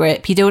NCT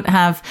group, you don't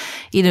have,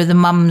 you know, the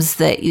mums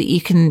that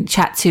you can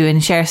chat to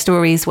and share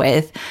stories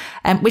with,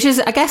 which is,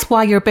 I guess,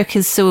 why your book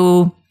is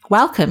so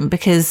welcome,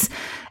 because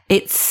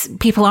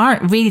people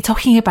aren't really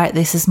talking about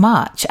this as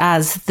much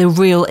as the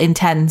real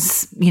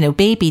intense, you know,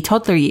 baby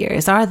toddler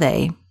years, are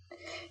they?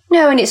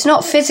 No, and it's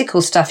not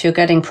physical stuff you're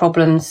getting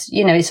problems,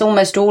 you know, it's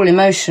almost all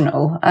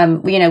emotional.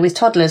 You know, with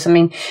toddlers, I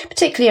mean,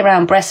 particularly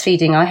around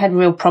breastfeeding, I had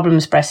real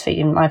problems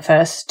breastfeeding my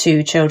first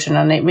two children,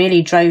 and it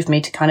really drove me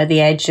to kind of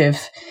the edge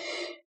of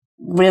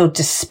real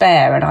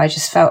despair, and I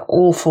just felt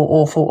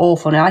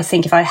awful. And I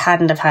think if I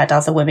hadn't have had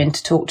other women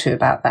to talk to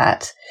about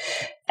that,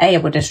 A, I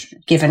would have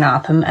given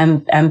up,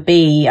 and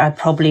B, I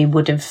probably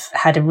would have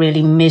had a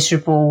really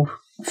miserable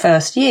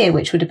first year,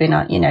 which would have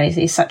been, you know,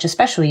 it's such a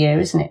special year,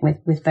 isn't it,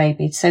 with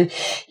babies? So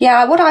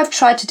yeah, what I've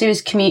tried to do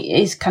is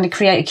kind of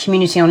create a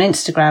community on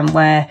Instagram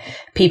where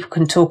people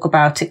can talk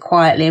about it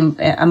quietly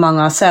among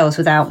ourselves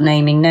without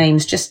naming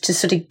names, just to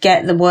sort of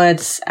get the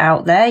words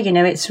out there. You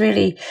know, it's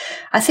really,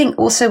 I think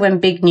also when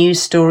big news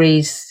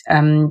stories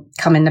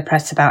come in the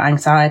press about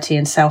anxiety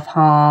and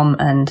self-harm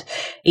and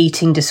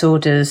eating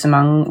disorders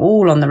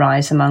all on the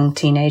rise among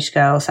teenage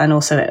girls, and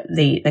also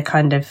the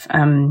kind of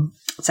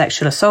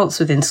sexual assaults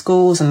within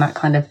schools and that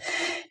kind of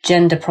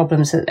gender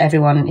problems that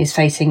everyone is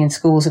facing in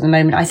schools at the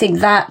moment. I think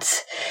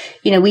that,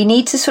 you know, we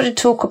need to sort of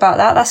talk about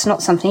that. That's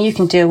not something you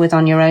can deal with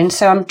on your own.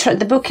 So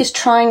the book is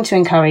trying to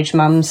encourage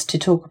mums to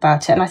talk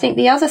about it. And I think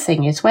the other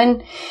thing is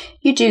when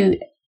you do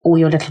all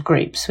your little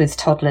groups with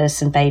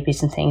toddlers and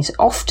babies and things,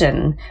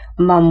 often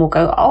mum will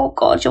go, oh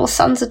God, your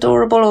son's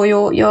adorable,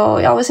 or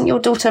isn't your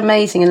daughter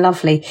amazing and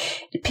lovely?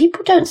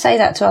 People don't say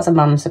that to other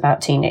mums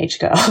about teenage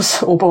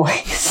girls or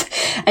boys.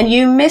 And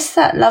you miss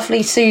that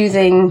lovely,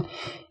 soothing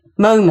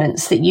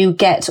moments that you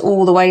get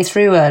all the way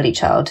through early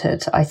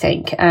childhood, I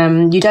think.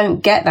 You don't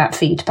get that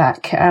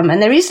feedback.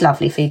 And there is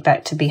lovely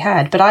feedback to be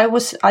had. But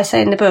I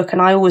say in the book,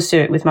 and I always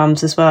do it with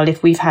mums as well,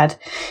 if we've had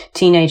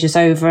teenagers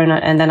over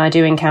and then I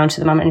do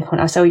encounter them at any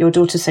point, I say, oh, your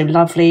daughter's so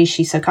lovely,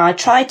 she's so kind. I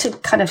try to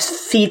kind of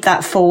feed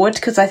that forward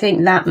because I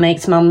think that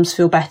makes mums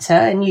feel better,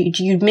 and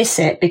you miss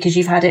it because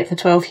you've had it for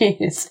 12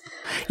 years.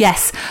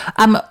 Yes.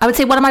 I would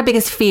say one of my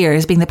biggest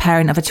fears being the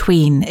parent of a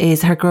tween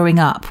is her growing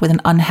up with an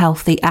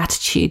unhealthy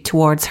attitude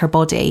towards her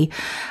body.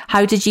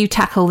 How did you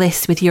tackle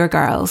this with your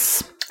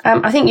girls?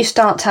 I think you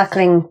start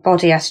tackling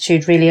body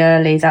attitude really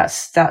early.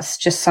 That's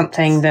just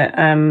something that,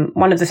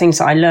 one of the things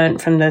that I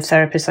learned from the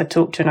therapists I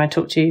talked to, and I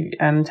talked to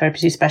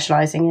therapists who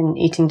specialising in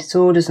eating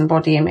disorders and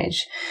body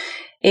image,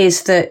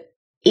 is that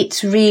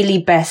it's really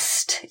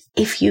best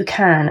if you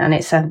can, and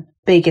it's a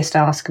biggest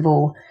ask of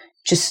all,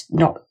 just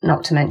not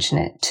to mention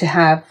it, to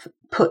have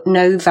put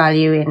no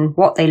value in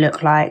what they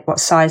look like, what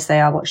size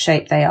they are, what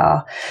shape they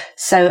are.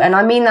 So, and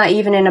I mean that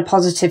even in a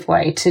positive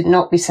way, to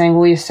not be saying,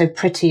 oh, you're so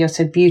pretty, you're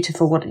so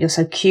beautiful, you're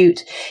so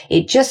cute.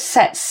 It just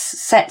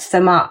sets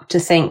them up to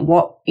think,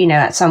 what, you know,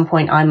 at some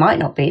point I might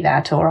not be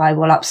that, or I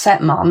will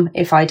upset mum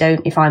if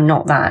I'm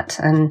not that.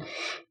 And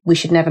we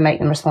should never make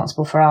them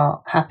responsible for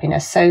our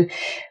happiness. So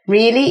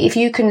really, if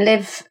you can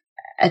live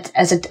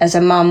as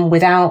a mum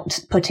without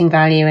putting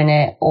value in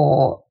it,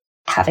 or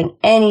having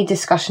any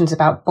discussions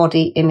about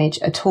body image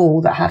at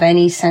all that have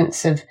any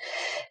sense of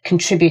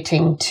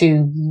contributing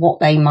to what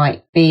they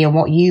might be or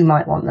what you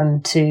might want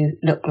them to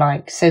look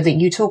like, so that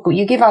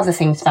you give other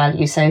things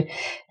value. So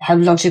how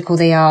logical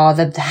they are,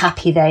 the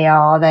happy they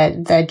are,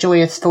 their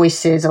joyous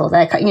voices, or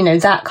their, you know,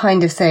 that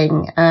kind of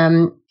thing.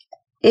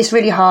 It's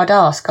really hard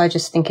ask. I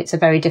just think it's a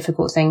very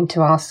difficult thing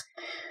to ask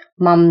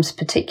mums,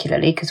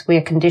 particularly because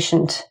we're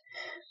conditioned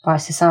by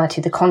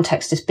society. The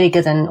context is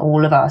bigger than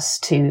all of us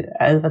to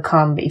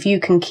overcome. But if you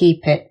can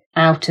keep it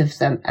out of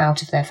them,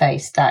 out of their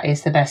face, that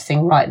is the best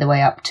thing, right the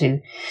way up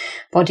to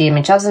body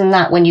image. Other than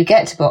that, when you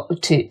get to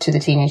the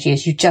teenage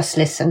years, you just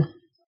listen.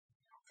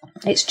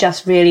 It's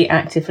just really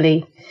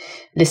actively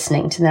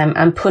listening to them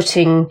and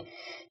putting,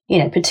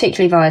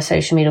 particularly via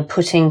social media,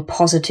 putting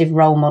positive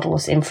role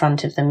models in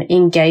front of them.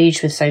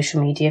 Engage with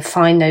social media.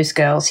 Find those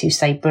girls who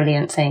say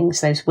brilliant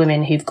things, those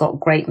women who've got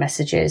great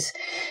messages,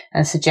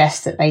 and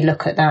suggest that they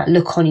look at that.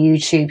 Look on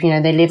YouTube.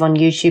 They live on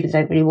YouTube. They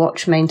don't really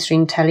watch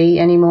mainstream telly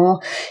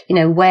anymore.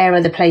 Where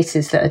are the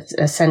places that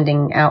are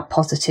sending out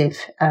positive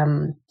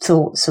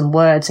thoughts and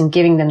words and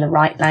giving them the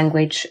right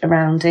language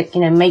around it?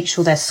 Make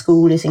sure their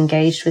school is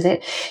engaged with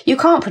it. You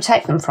can't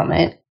protect them from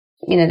it.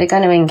 They're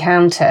going to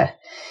encounter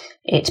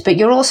it, but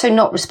you're also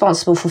not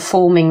responsible for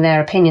forming their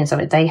opinions of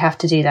it. They have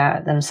to do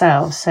that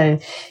themselves. So,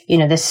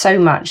 there's so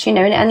much,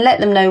 and let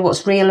them know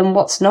what's real and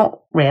what's not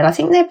real. I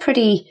think they're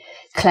pretty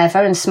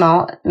clever and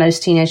smart,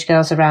 most teenage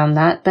girls, around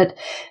that. But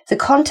the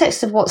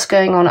context of what's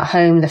going on at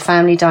home, the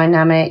family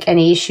dynamic,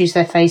 any issues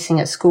they're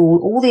facing at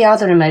school, all the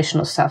other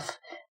emotional stuff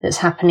that's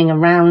happening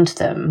around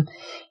them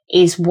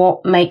is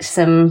what makes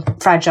them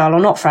fragile or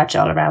not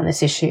fragile around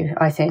this issue,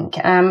 I think.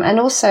 And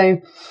also,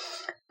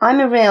 I'm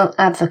a real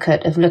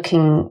advocate of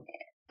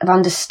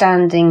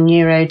understanding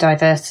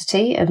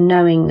neurodiversity, of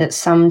knowing that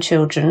some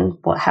children,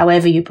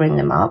 however you bring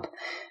them up,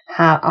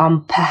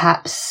 are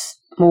perhaps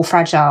more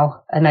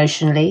fragile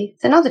emotionally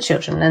than other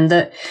children, and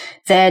that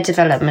their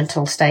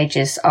developmental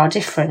stages are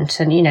different.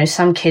 And,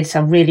 some kids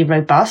are really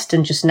robust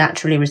and just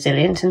naturally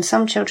resilient, and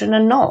some children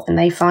are not, and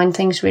they find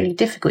things really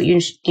difficult.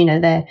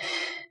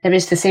 There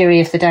is the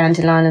theory of the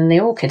dandelion and the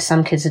orchid.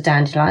 Some kids are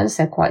dandelions,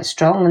 they're quite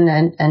strong,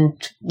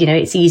 and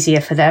it's easier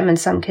for them, and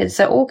some kids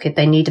are orchid.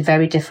 They need a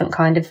very different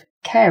kind of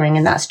caring,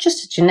 and that's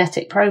just a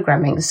genetic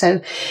programming.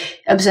 So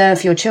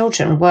observe your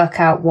children, work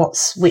out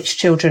which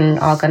children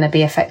are going to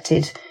be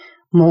affected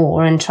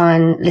more, and try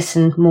and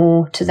listen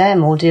more to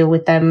them, or deal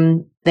with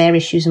their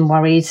issues and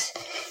worries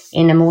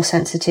in a more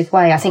sensitive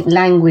way. I think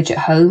language at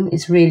home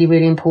is really,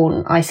 really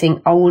important. I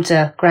think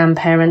older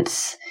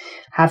grandparents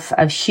have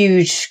a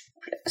huge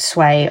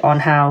sway on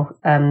how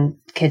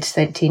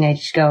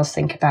teenage girls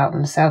think about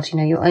themselves.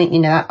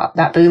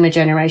 That boomer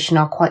generation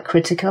are quite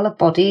critical of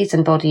bodies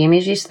and body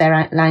images.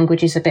 Their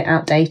language is a bit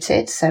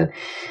outdated, so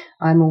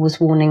I'm always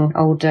warning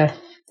older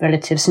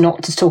relatives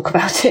not to talk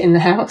about it in the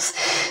house.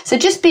 So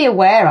just be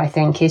aware, I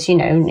think, is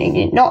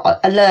not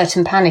alert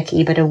and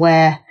panicky, but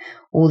aware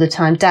all the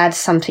time. Dad's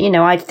something,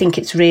 I think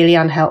it's really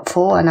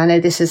unhelpful, and I know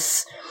this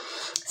is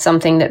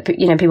something that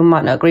people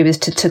might not agree with,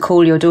 to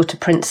call your daughter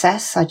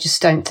princess. I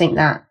just don't think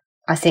that.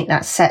 I think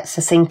that sets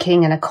a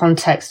thinking and a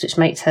context which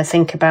makes her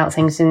think about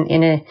things in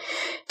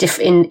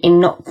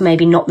not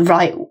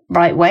the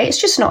right way.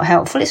 It's just not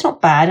helpful. It's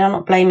not bad. I'm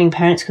not blaming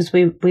parents, because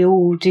we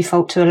all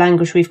default to a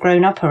language we've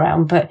grown up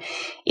around. But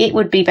it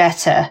would be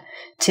better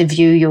to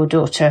view your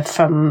daughter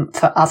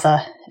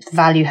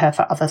value her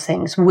for other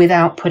things,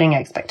 without putting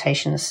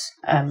expectations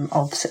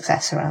of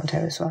success around her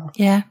as well.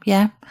 Yeah.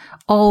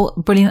 All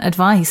brilliant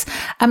advice.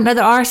 Now,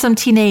 there are some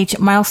teenage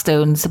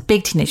milestones,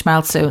 big teenage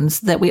milestones,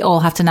 that we all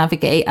have to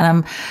navigate.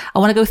 And I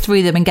want to go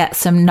through them and get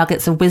some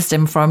nuggets of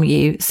wisdom from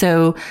you.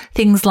 So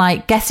things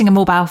like getting a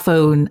mobile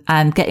phone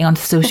and getting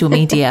onto social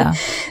media.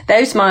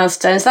 Those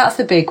milestones, that's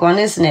the big one,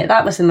 isn't it?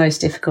 That was the most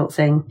difficult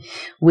thing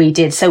we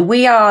did. So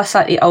we are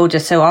slightly older.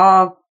 So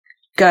our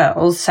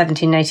girls,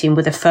 17 and 18,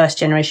 were the first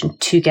generation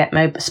to get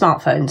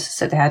smartphones.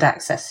 So they had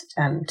access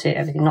to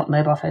everything, not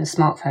mobile phones,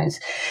 smartphones.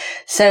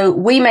 So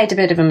we made a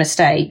bit of a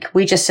mistake.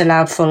 We just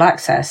allowed full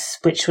access,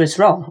 which was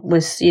wrong.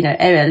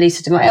 At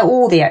least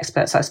all the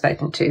experts I've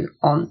spoken to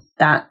on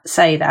that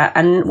say that.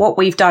 And what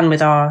we've done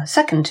with our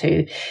second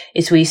two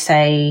is we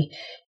say,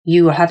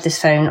 you will have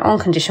this phone on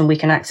condition we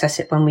can access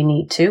it when we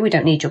need to. We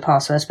don't need your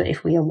passwords, but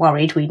if we are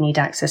worried, we need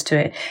access to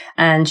it.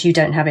 And you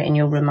don't have it in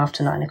your room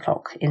after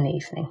 9:00 in the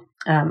evening.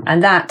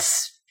 And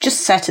that's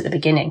just set at the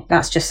beginning.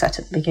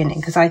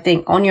 Because I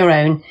think on your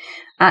own,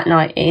 at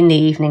night, in the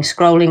evening,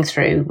 scrolling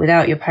through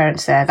without your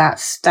parents there,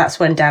 that's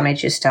when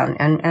damage is done.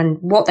 And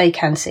what they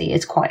can see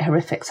is quite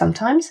horrific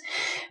sometimes.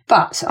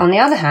 But on the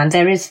other hand,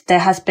 there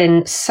has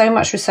been so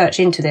much research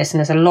into this, and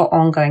there's a lot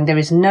ongoing. There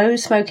is no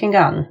smoking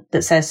gun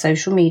that says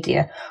social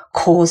media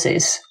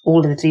causes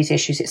all of these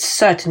issues. It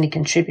certainly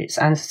contributes,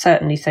 and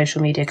certainly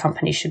social media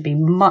companies should be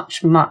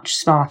much, much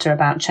smarter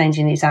about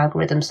changing these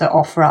algorithms that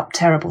offer up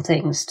terrible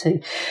things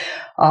to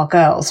our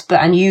girls.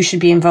 And you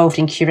should be involved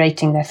in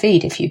curating their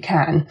feed if you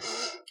can.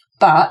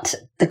 But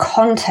the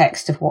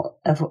context of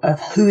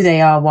who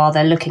they are while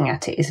they're looking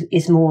at it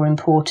is more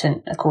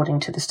important, according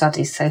to the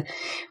studies. So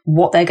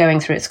what they're going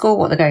through at school,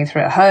 what they're going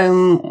through at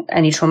home,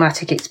 any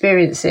traumatic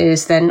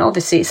experiences, then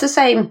obviously it's the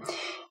same,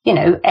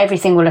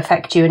 everything will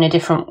affect you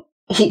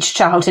each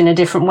child in a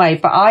different way.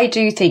 But I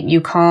do think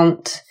you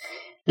can't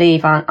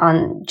leave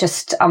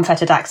just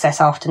unfettered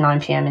access after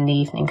 9 p.m. in the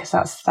evening, because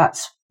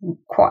that's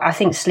I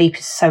think sleep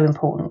is so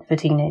important for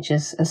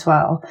teenagers as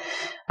well.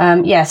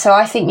 So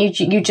I think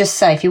you just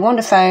say, if you want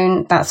a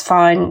phone, that's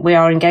fine. We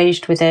are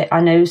engaged with it.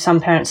 I know some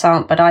parents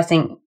aren't, but I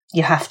think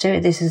you have to.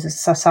 This is a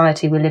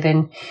society we live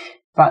in,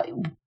 but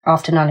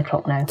after 9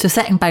 o'clock now. So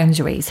setting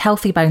boundaries,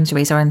 healthy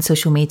boundaries around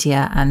social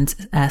media and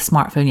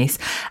smartphone use.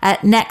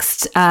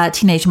 Next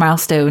teenage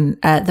milestone,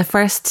 the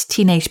first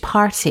teenage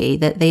party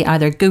that they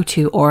either go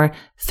to or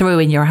throw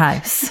in your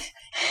house.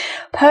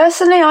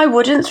 Personally, I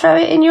wouldn't throw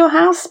it in your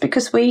house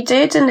because we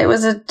did, and it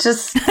was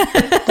just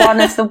one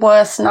of the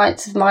worst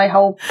nights of my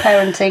whole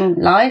parenting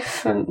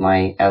life,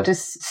 my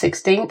eldest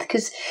 16th,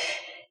 because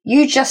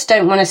you just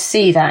don't want to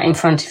see that in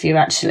front of you,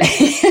 actually.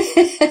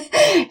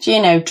 You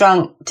know,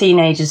 drunk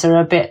teenagers are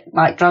a bit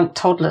like drunk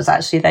toddlers,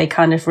 actually. They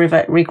kind of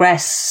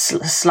regress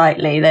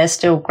slightly. They're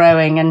still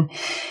growing, and,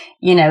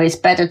 you know, it's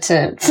better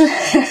to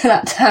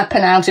that to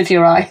happen out of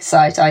your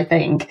eyesight, I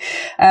think.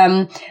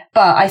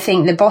 But I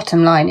think the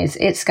bottom line is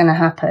it's going to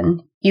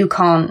happen. You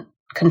can't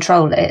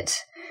control it.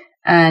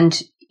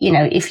 And, you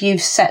know, if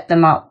you've set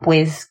them up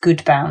with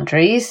good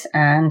boundaries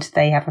and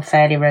they have a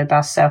fairly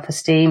robust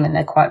self-esteem and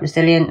they're quite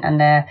resilient and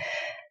they're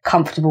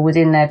comfortable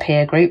within their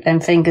peer group,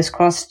 then fingers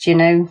crossed, you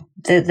know,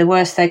 the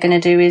worst they're going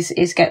to do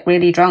is get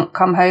really drunk,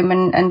 come home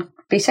and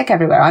be sick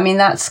everywhere. I mean,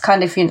 that's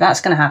kind of, you know,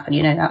 that's going to happen,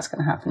 you know, that's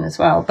going to happen as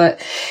well.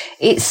 But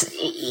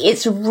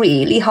it's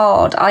really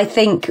hard. I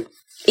think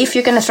if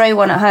you're going to throw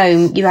one at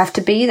home, you have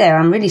to be there.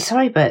 I'm really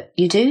sorry, but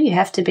you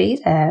have to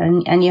be there,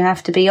 and you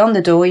have to be on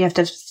the door. You have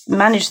to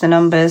manage the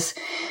numbers,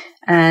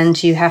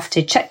 and you have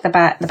to check the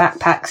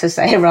backpacks as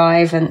they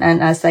arrive and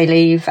as they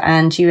leave.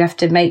 And you have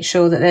to make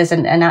sure that there's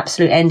an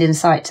absolute end in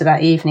sight to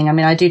that evening. I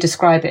mean, I do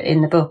describe it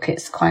in the book.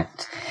 It's quite,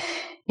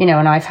 you know,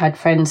 and I've had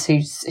friends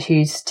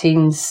whose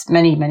teens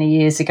many, many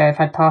years ago have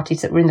had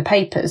parties that were in the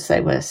papers.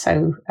 They were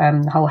so,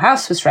 the whole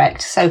house was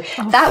wrecked. So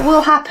that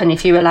will happen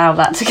if you allow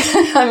that to go.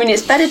 I mean,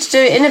 it's better to do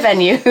it in a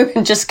venue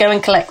and just go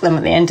and collect them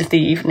at the end of the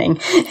evening.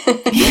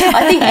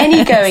 I think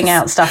any going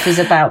out stuff is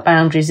about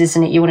boundaries,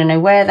 isn't it? You want to know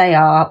where they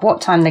are,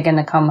 what time they're going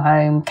to come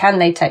home, can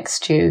they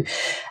text you?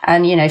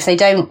 And, you know, if they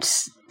don't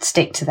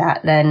stick to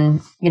that,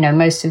 then, you know,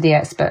 most of the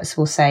experts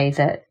will say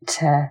that,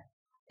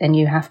 then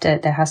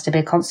there has to be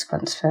a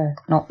consequence for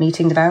not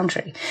meeting the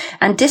boundary.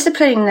 And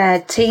disciplining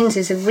their teens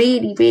is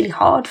really, really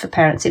hard for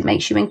parents. It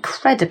makes you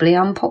incredibly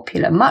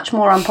unpopular, much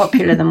more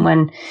unpopular than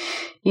when,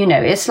 you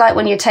know, it's like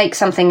when you take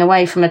something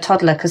away from a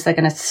toddler because they're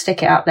going to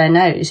stick it up their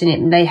nose,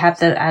 and they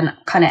have an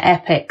kind of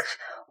epic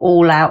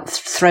all out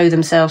throw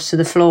themselves to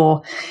the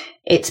floor.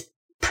 It's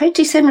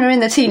pretty similar in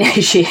the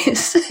teenage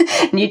years,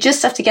 and you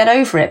just have to get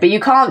over it. But you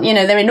can't, you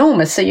know, they're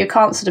enormous, so you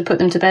can't sort of put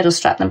them to bed or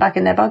strap them back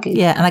in their buggy.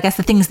 Yeah, and I guess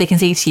the things they can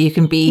say to you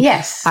can be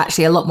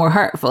actually a lot more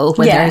hurtful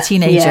when they're a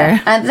teenager.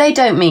 Yeah. And they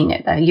don't mean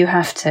it, though. You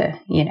have to,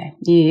 you know,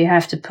 you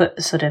have to put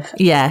the sort of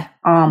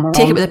armour on.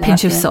 Take it with a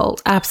pinch of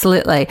salt.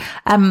 Absolutely.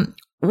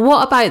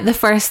 What about the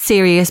first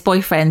serious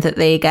boyfriend that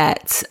they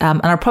get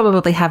and are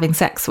probably having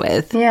sex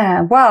with?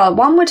 Yeah, well,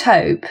 one would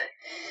hope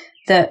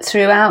that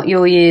throughout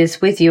your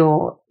years with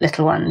your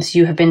little ones,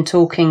 you have been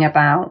talking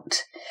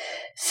about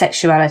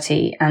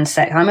sexuality and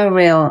sex. I'm a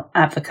real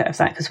advocate of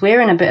that because we're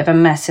in a bit of a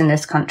mess in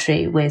this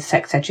country with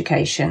sex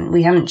education.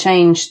 We haven't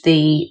changed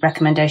the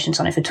recommendations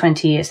on it for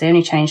 20 years. They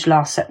only changed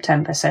last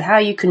September. So how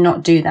you can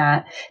not do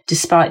that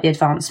despite the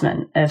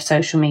advancement of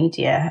social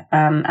media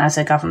as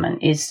a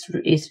government is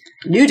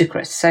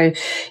ludicrous. So,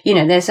 you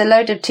know, there's a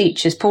load of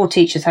teachers, poor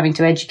teachers, having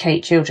to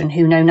educate children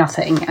who know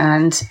nothing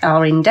and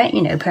are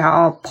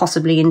are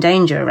possibly in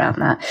danger around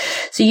that.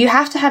 So you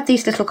have to have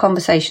these little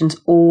conversations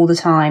all the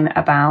time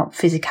about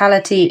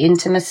physicality,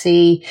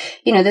 intimacy.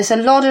 You know, there's a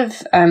lot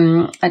of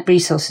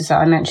resources that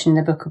I mentioned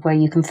in the book of where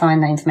you can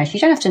find that information.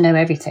 You don't have to know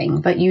everything,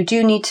 but you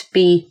do need to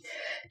be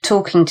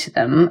talking to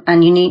them,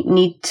 and you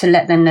need to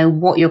let them know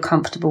what you're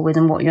comfortable with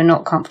and what you're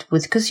not comfortable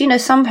with. Because, you know,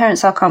 some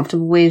parents are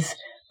comfortable with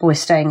boys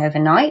staying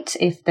overnight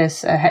if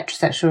there's a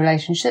heterosexual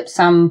relationship.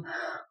 Some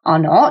are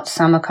not.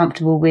 Some are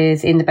comfortable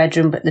with in the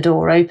bedroom but the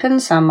door open.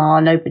 Some are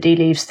nobody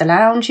leaves the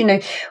lounge. You know,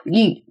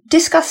 you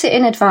discuss it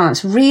in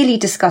advance, really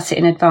discuss it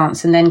in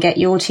advance, and then get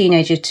your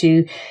teenager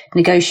to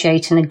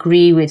negotiate and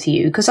agree with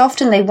you, because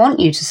often they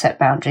want you to set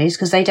boundaries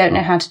because they don't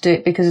know how to do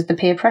it because of the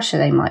peer pressure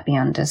they might be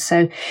under.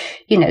 So,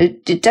 you know,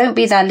 don't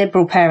be that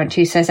liberal parent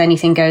who says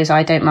anything goes,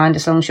 I don't mind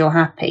as long as you're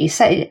happy.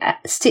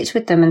 Sit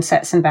with them and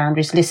set some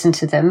boundaries, listen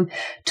to them,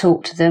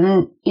 talk to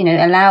them, you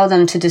know, allow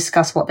them to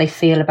discuss what they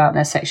feel about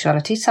their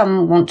sexuality.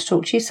 Some want to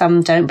talk to you,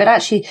 some don't. But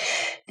actually,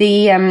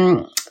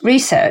 the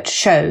research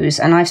shows,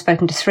 and I've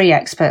spoken to 3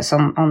 experts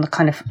on the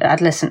kind of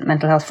adolescent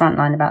mental health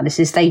frontline about this,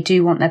 is they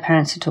do want their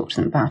parents to talk to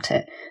them about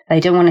it. They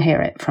don't want to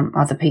hear it from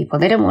other people.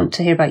 They don't want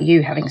to hear about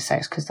you having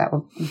sex because that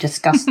will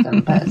disgust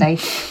them. But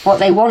what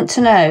they want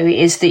to know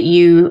is that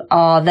you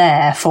are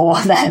there for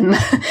them,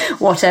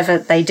 whatever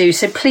they do.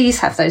 So please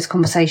have those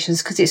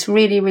conversations because it's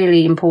really,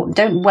 really important.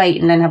 Don't wait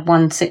and then have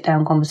one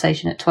sit-down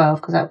conversation at 12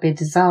 because that would be a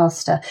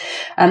disaster.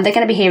 They're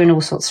going to be hearing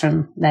all sorts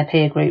from their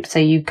peer group. So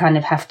you kind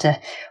of have to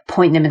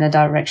point them in the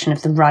direction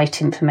of the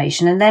right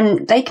information. And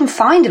then they can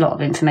find a lot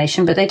of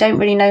information, but they don't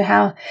really know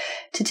how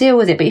to deal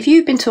with it. But if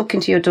you've been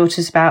talking to your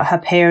daughters about her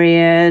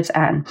period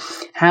and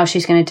how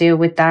she's going to deal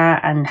with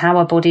that and how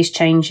her body's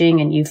changing,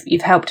 and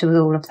you've helped her with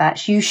all of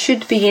that, you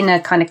should be in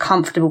a kind of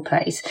comfortable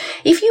place.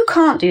 If you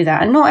can't do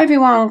that, and not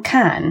everyone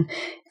can,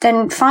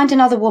 then find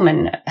another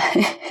woman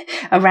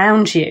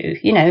around you.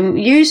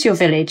 Use your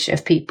village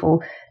of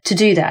people to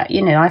do that.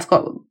 I've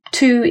got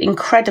 2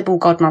 incredible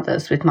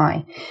godmothers with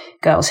my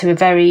girls who are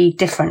very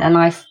different, and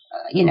I've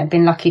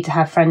been lucky to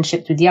have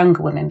friendships with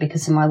younger women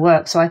because of my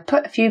work. So I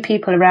put a few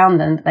people around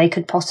them that they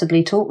could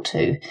possibly talk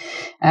to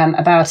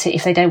about it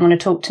if they don't want to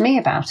talk to me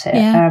about it,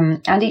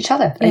 and each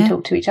other. They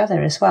talk to each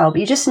other as well. But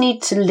you just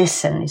need to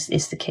listen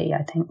is the key,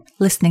 I think.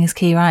 Listening is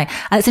key, right?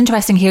 And it's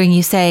interesting hearing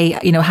you say,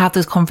 have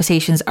those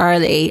conversations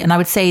early. And I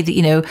would say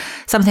that,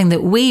 something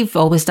that we've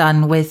always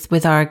done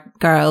with our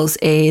girls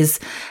is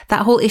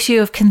that whole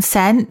issue of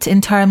consent in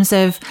terms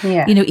of,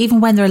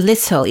 even when they're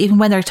little, even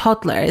when they're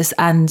toddlers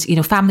and,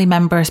 family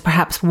members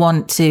perhaps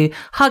want to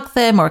hug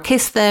them or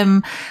kiss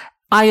them.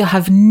 I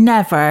have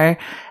never,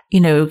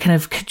 kind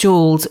of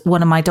cajoled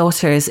one of my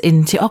daughters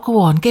into, go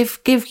on, give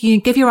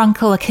your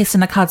uncle a kiss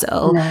and a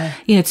cuddle.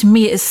 No. To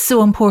me, it's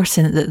so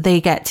important that they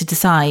get to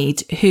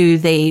decide who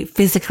they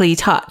physically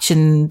touch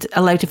and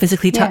allow to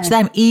physically touch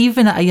them,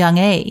 even at a young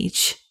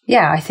age.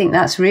 Yeah, I think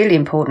that's really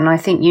important. I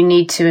think you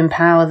need to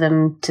empower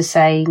them to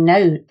say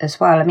no as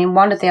well. I mean,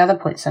 one of the other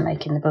points I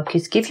make in the book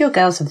is give your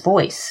girls a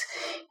voice.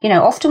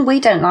 Often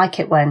we don't like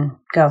it when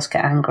girls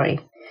get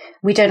angry.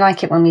 We don't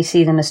like it when we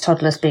see them as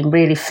toddlers being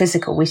really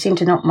physical. We seem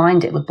to not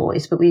mind it with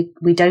boys, but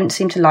we don't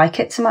seem to like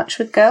it so much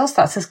with girls.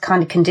 That's a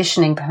kind of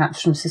conditioning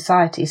perhaps from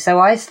society. So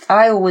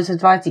I always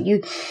advise that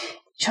you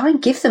try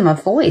and give them a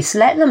voice.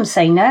 Let them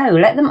say no.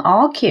 Let them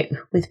argue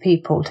with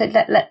people.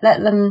 Let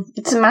them,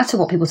 it doesn't matter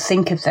what people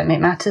think of them.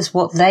 It matters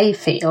what they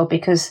feel,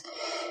 because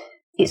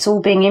it's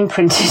all being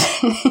imprinted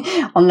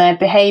on their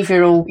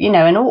behavioural,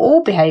 and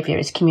all behaviour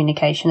is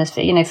communication. As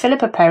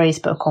Philippa Perry's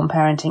book on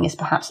parenting is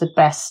perhaps the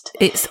best.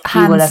 It's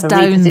hands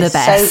down the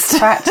best. So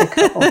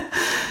practical.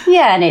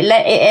 And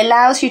it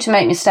allows you to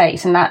make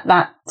mistakes, and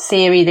that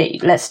theory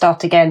that let's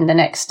start again the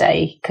next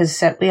day,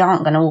 because we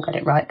aren't going to all get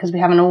it right, because we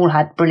haven't all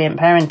had brilliant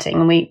parenting,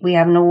 and we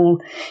haven't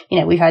all,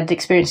 we've had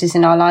experiences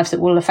in our lives that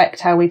will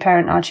affect how we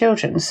parent our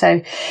children.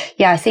 So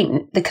I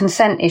think the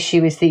consent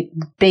issue is the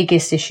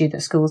biggest issue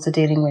that schools are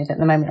dealing with at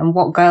the moment. And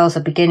what girls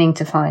are beginning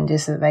to find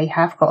is that they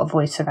have got a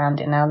voice around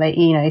it now. They,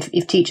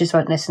 if teachers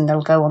won't listen,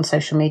 they'll go on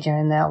social media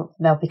and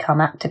they'll become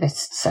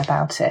activists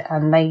about it,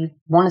 and they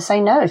want to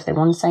say no if they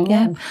want to say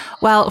no.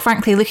 Well,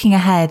 frankly, looking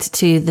ahead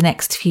to the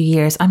next few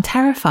years, I'm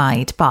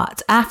terrified,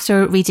 but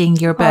after reading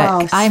your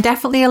book, I'm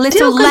definitely a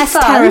little less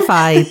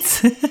terrified.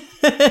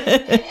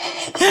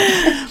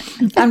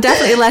 I'm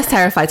definitely less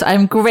terrified. So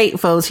I'm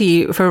grateful to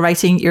you for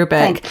writing your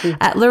book. Thank you.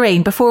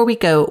 Lorraine, before we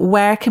go,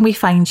 where can we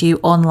find you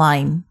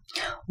online?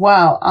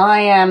 Well,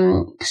 I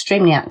am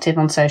extremely active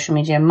on social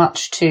media,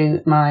 much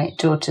to my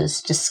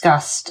daughter's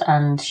disgust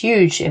and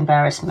huge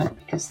embarrassment,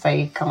 because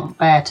they can't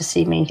bear to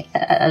see me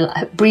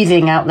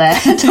breathing out there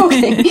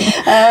talking.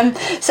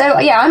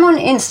 I'm on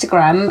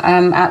Instagram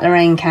at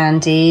Lorraine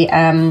Candy.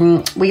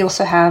 We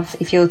also have,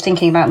 if you're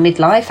thinking about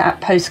midlife,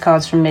 at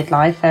Postcards from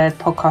Midlife, a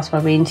podcast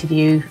where we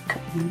interview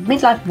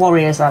midlife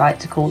warriors, I like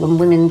to call them,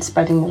 women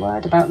spreading the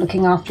word about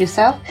looking after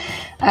yourself.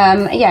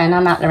 And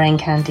I'm at Lorraine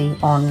Candy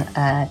on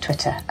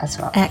Twitter as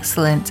well.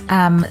 Excellent.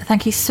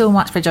 Thank you so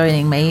much for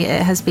joining me.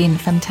 It has been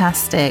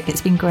fantastic.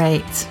 It's been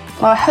great.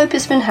 Well, I hope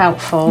it's been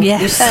helpful.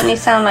 Yes. You certainly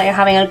sound like you're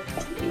having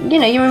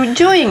you're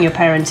enjoying your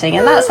parenting,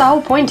 and that's the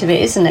whole point of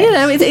it, isn't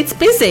it? It's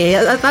busy.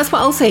 That's what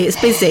I'll say. It's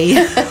busy.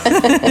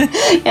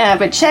 Yeah,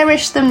 but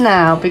cherish them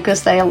now,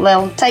 because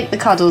they'll take the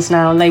cuddles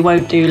now and they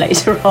won't do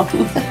later on.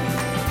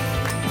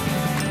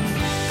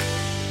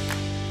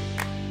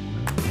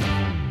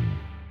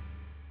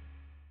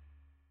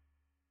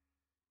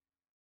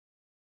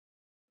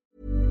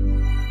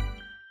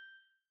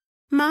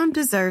 Mom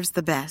deserves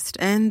the best,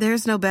 and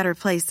there's no better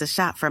place to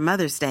shop for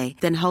Mother's Day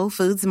than Whole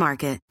Foods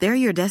Market. They're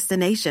your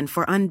destination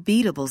for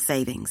unbeatable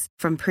savings,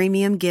 from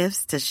premium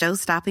gifts to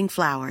show-stopping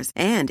flowers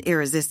and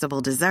irresistible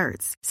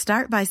desserts.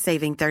 Start by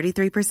saving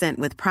 33%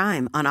 with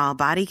Prime on all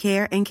body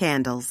care and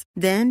candles.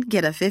 Then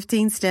get a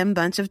 15-stem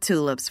bunch of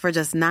tulips for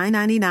just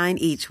 $9.99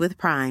 each with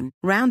Prime.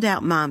 Round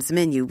out Mom's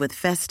menu with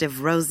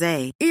festive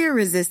rosé,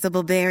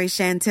 irresistible berry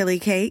chantilly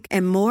cake,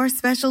 and more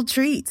special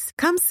treats.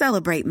 Come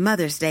celebrate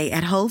Mother's Day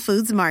at Whole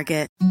Foods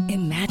Market.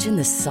 Imagine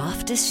the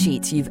softest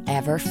sheets you've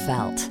ever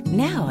felt.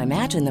 Now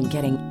imagine them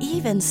getting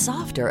even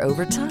softer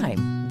over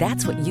time.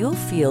 That's what you'll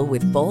feel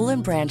with Boll &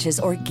 Branch's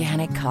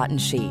organic cotton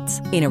sheets.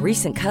 In a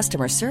recent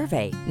customer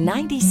survey,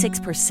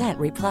 96%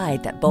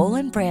 replied that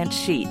Boll & Branch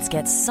sheets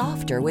get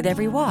softer with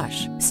every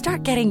wash.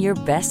 Start getting your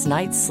best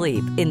night's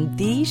sleep in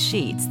these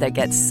sheets that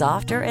get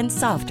softer and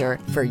softer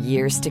for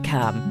years to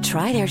come.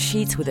 Try their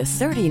sheets with a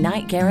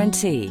 30-night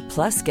guarantee.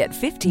 Plus, get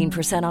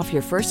 15% off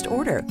your first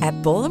order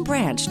at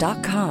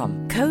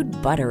bollandbranch.com. Code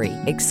BUTTERY.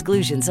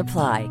 Exclusions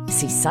apply.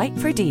 See site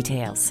for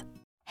details.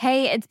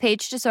 Hey, it's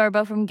Paige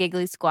DeSorbo from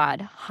Giggly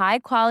Squad. High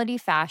quality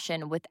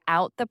fashion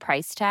without the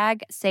price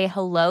tag. Say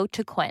hello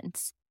to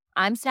Quince.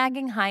 I'm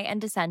snagging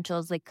high-end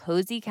essentials like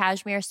cozy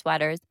cashmere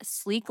sweaters,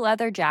 sleek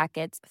leather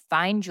jackets,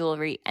 fine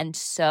jewelry, and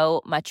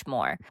so much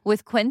more.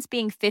 With Quince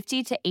being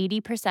 50 to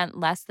 80%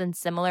 less than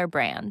similar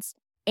brands.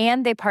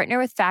 And they partner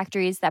with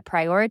factories that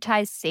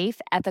prioritize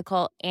safe,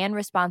 ethical, and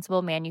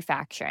responsible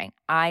manufacturing.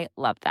 I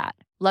love that.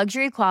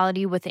 Luxury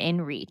quality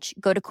within reach.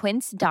 Go to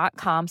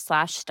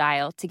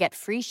quince.com/style to get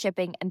free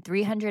shipping and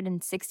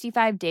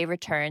 365-day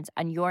returns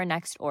on your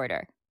next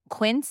order.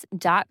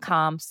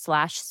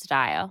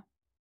 Quince.com/style.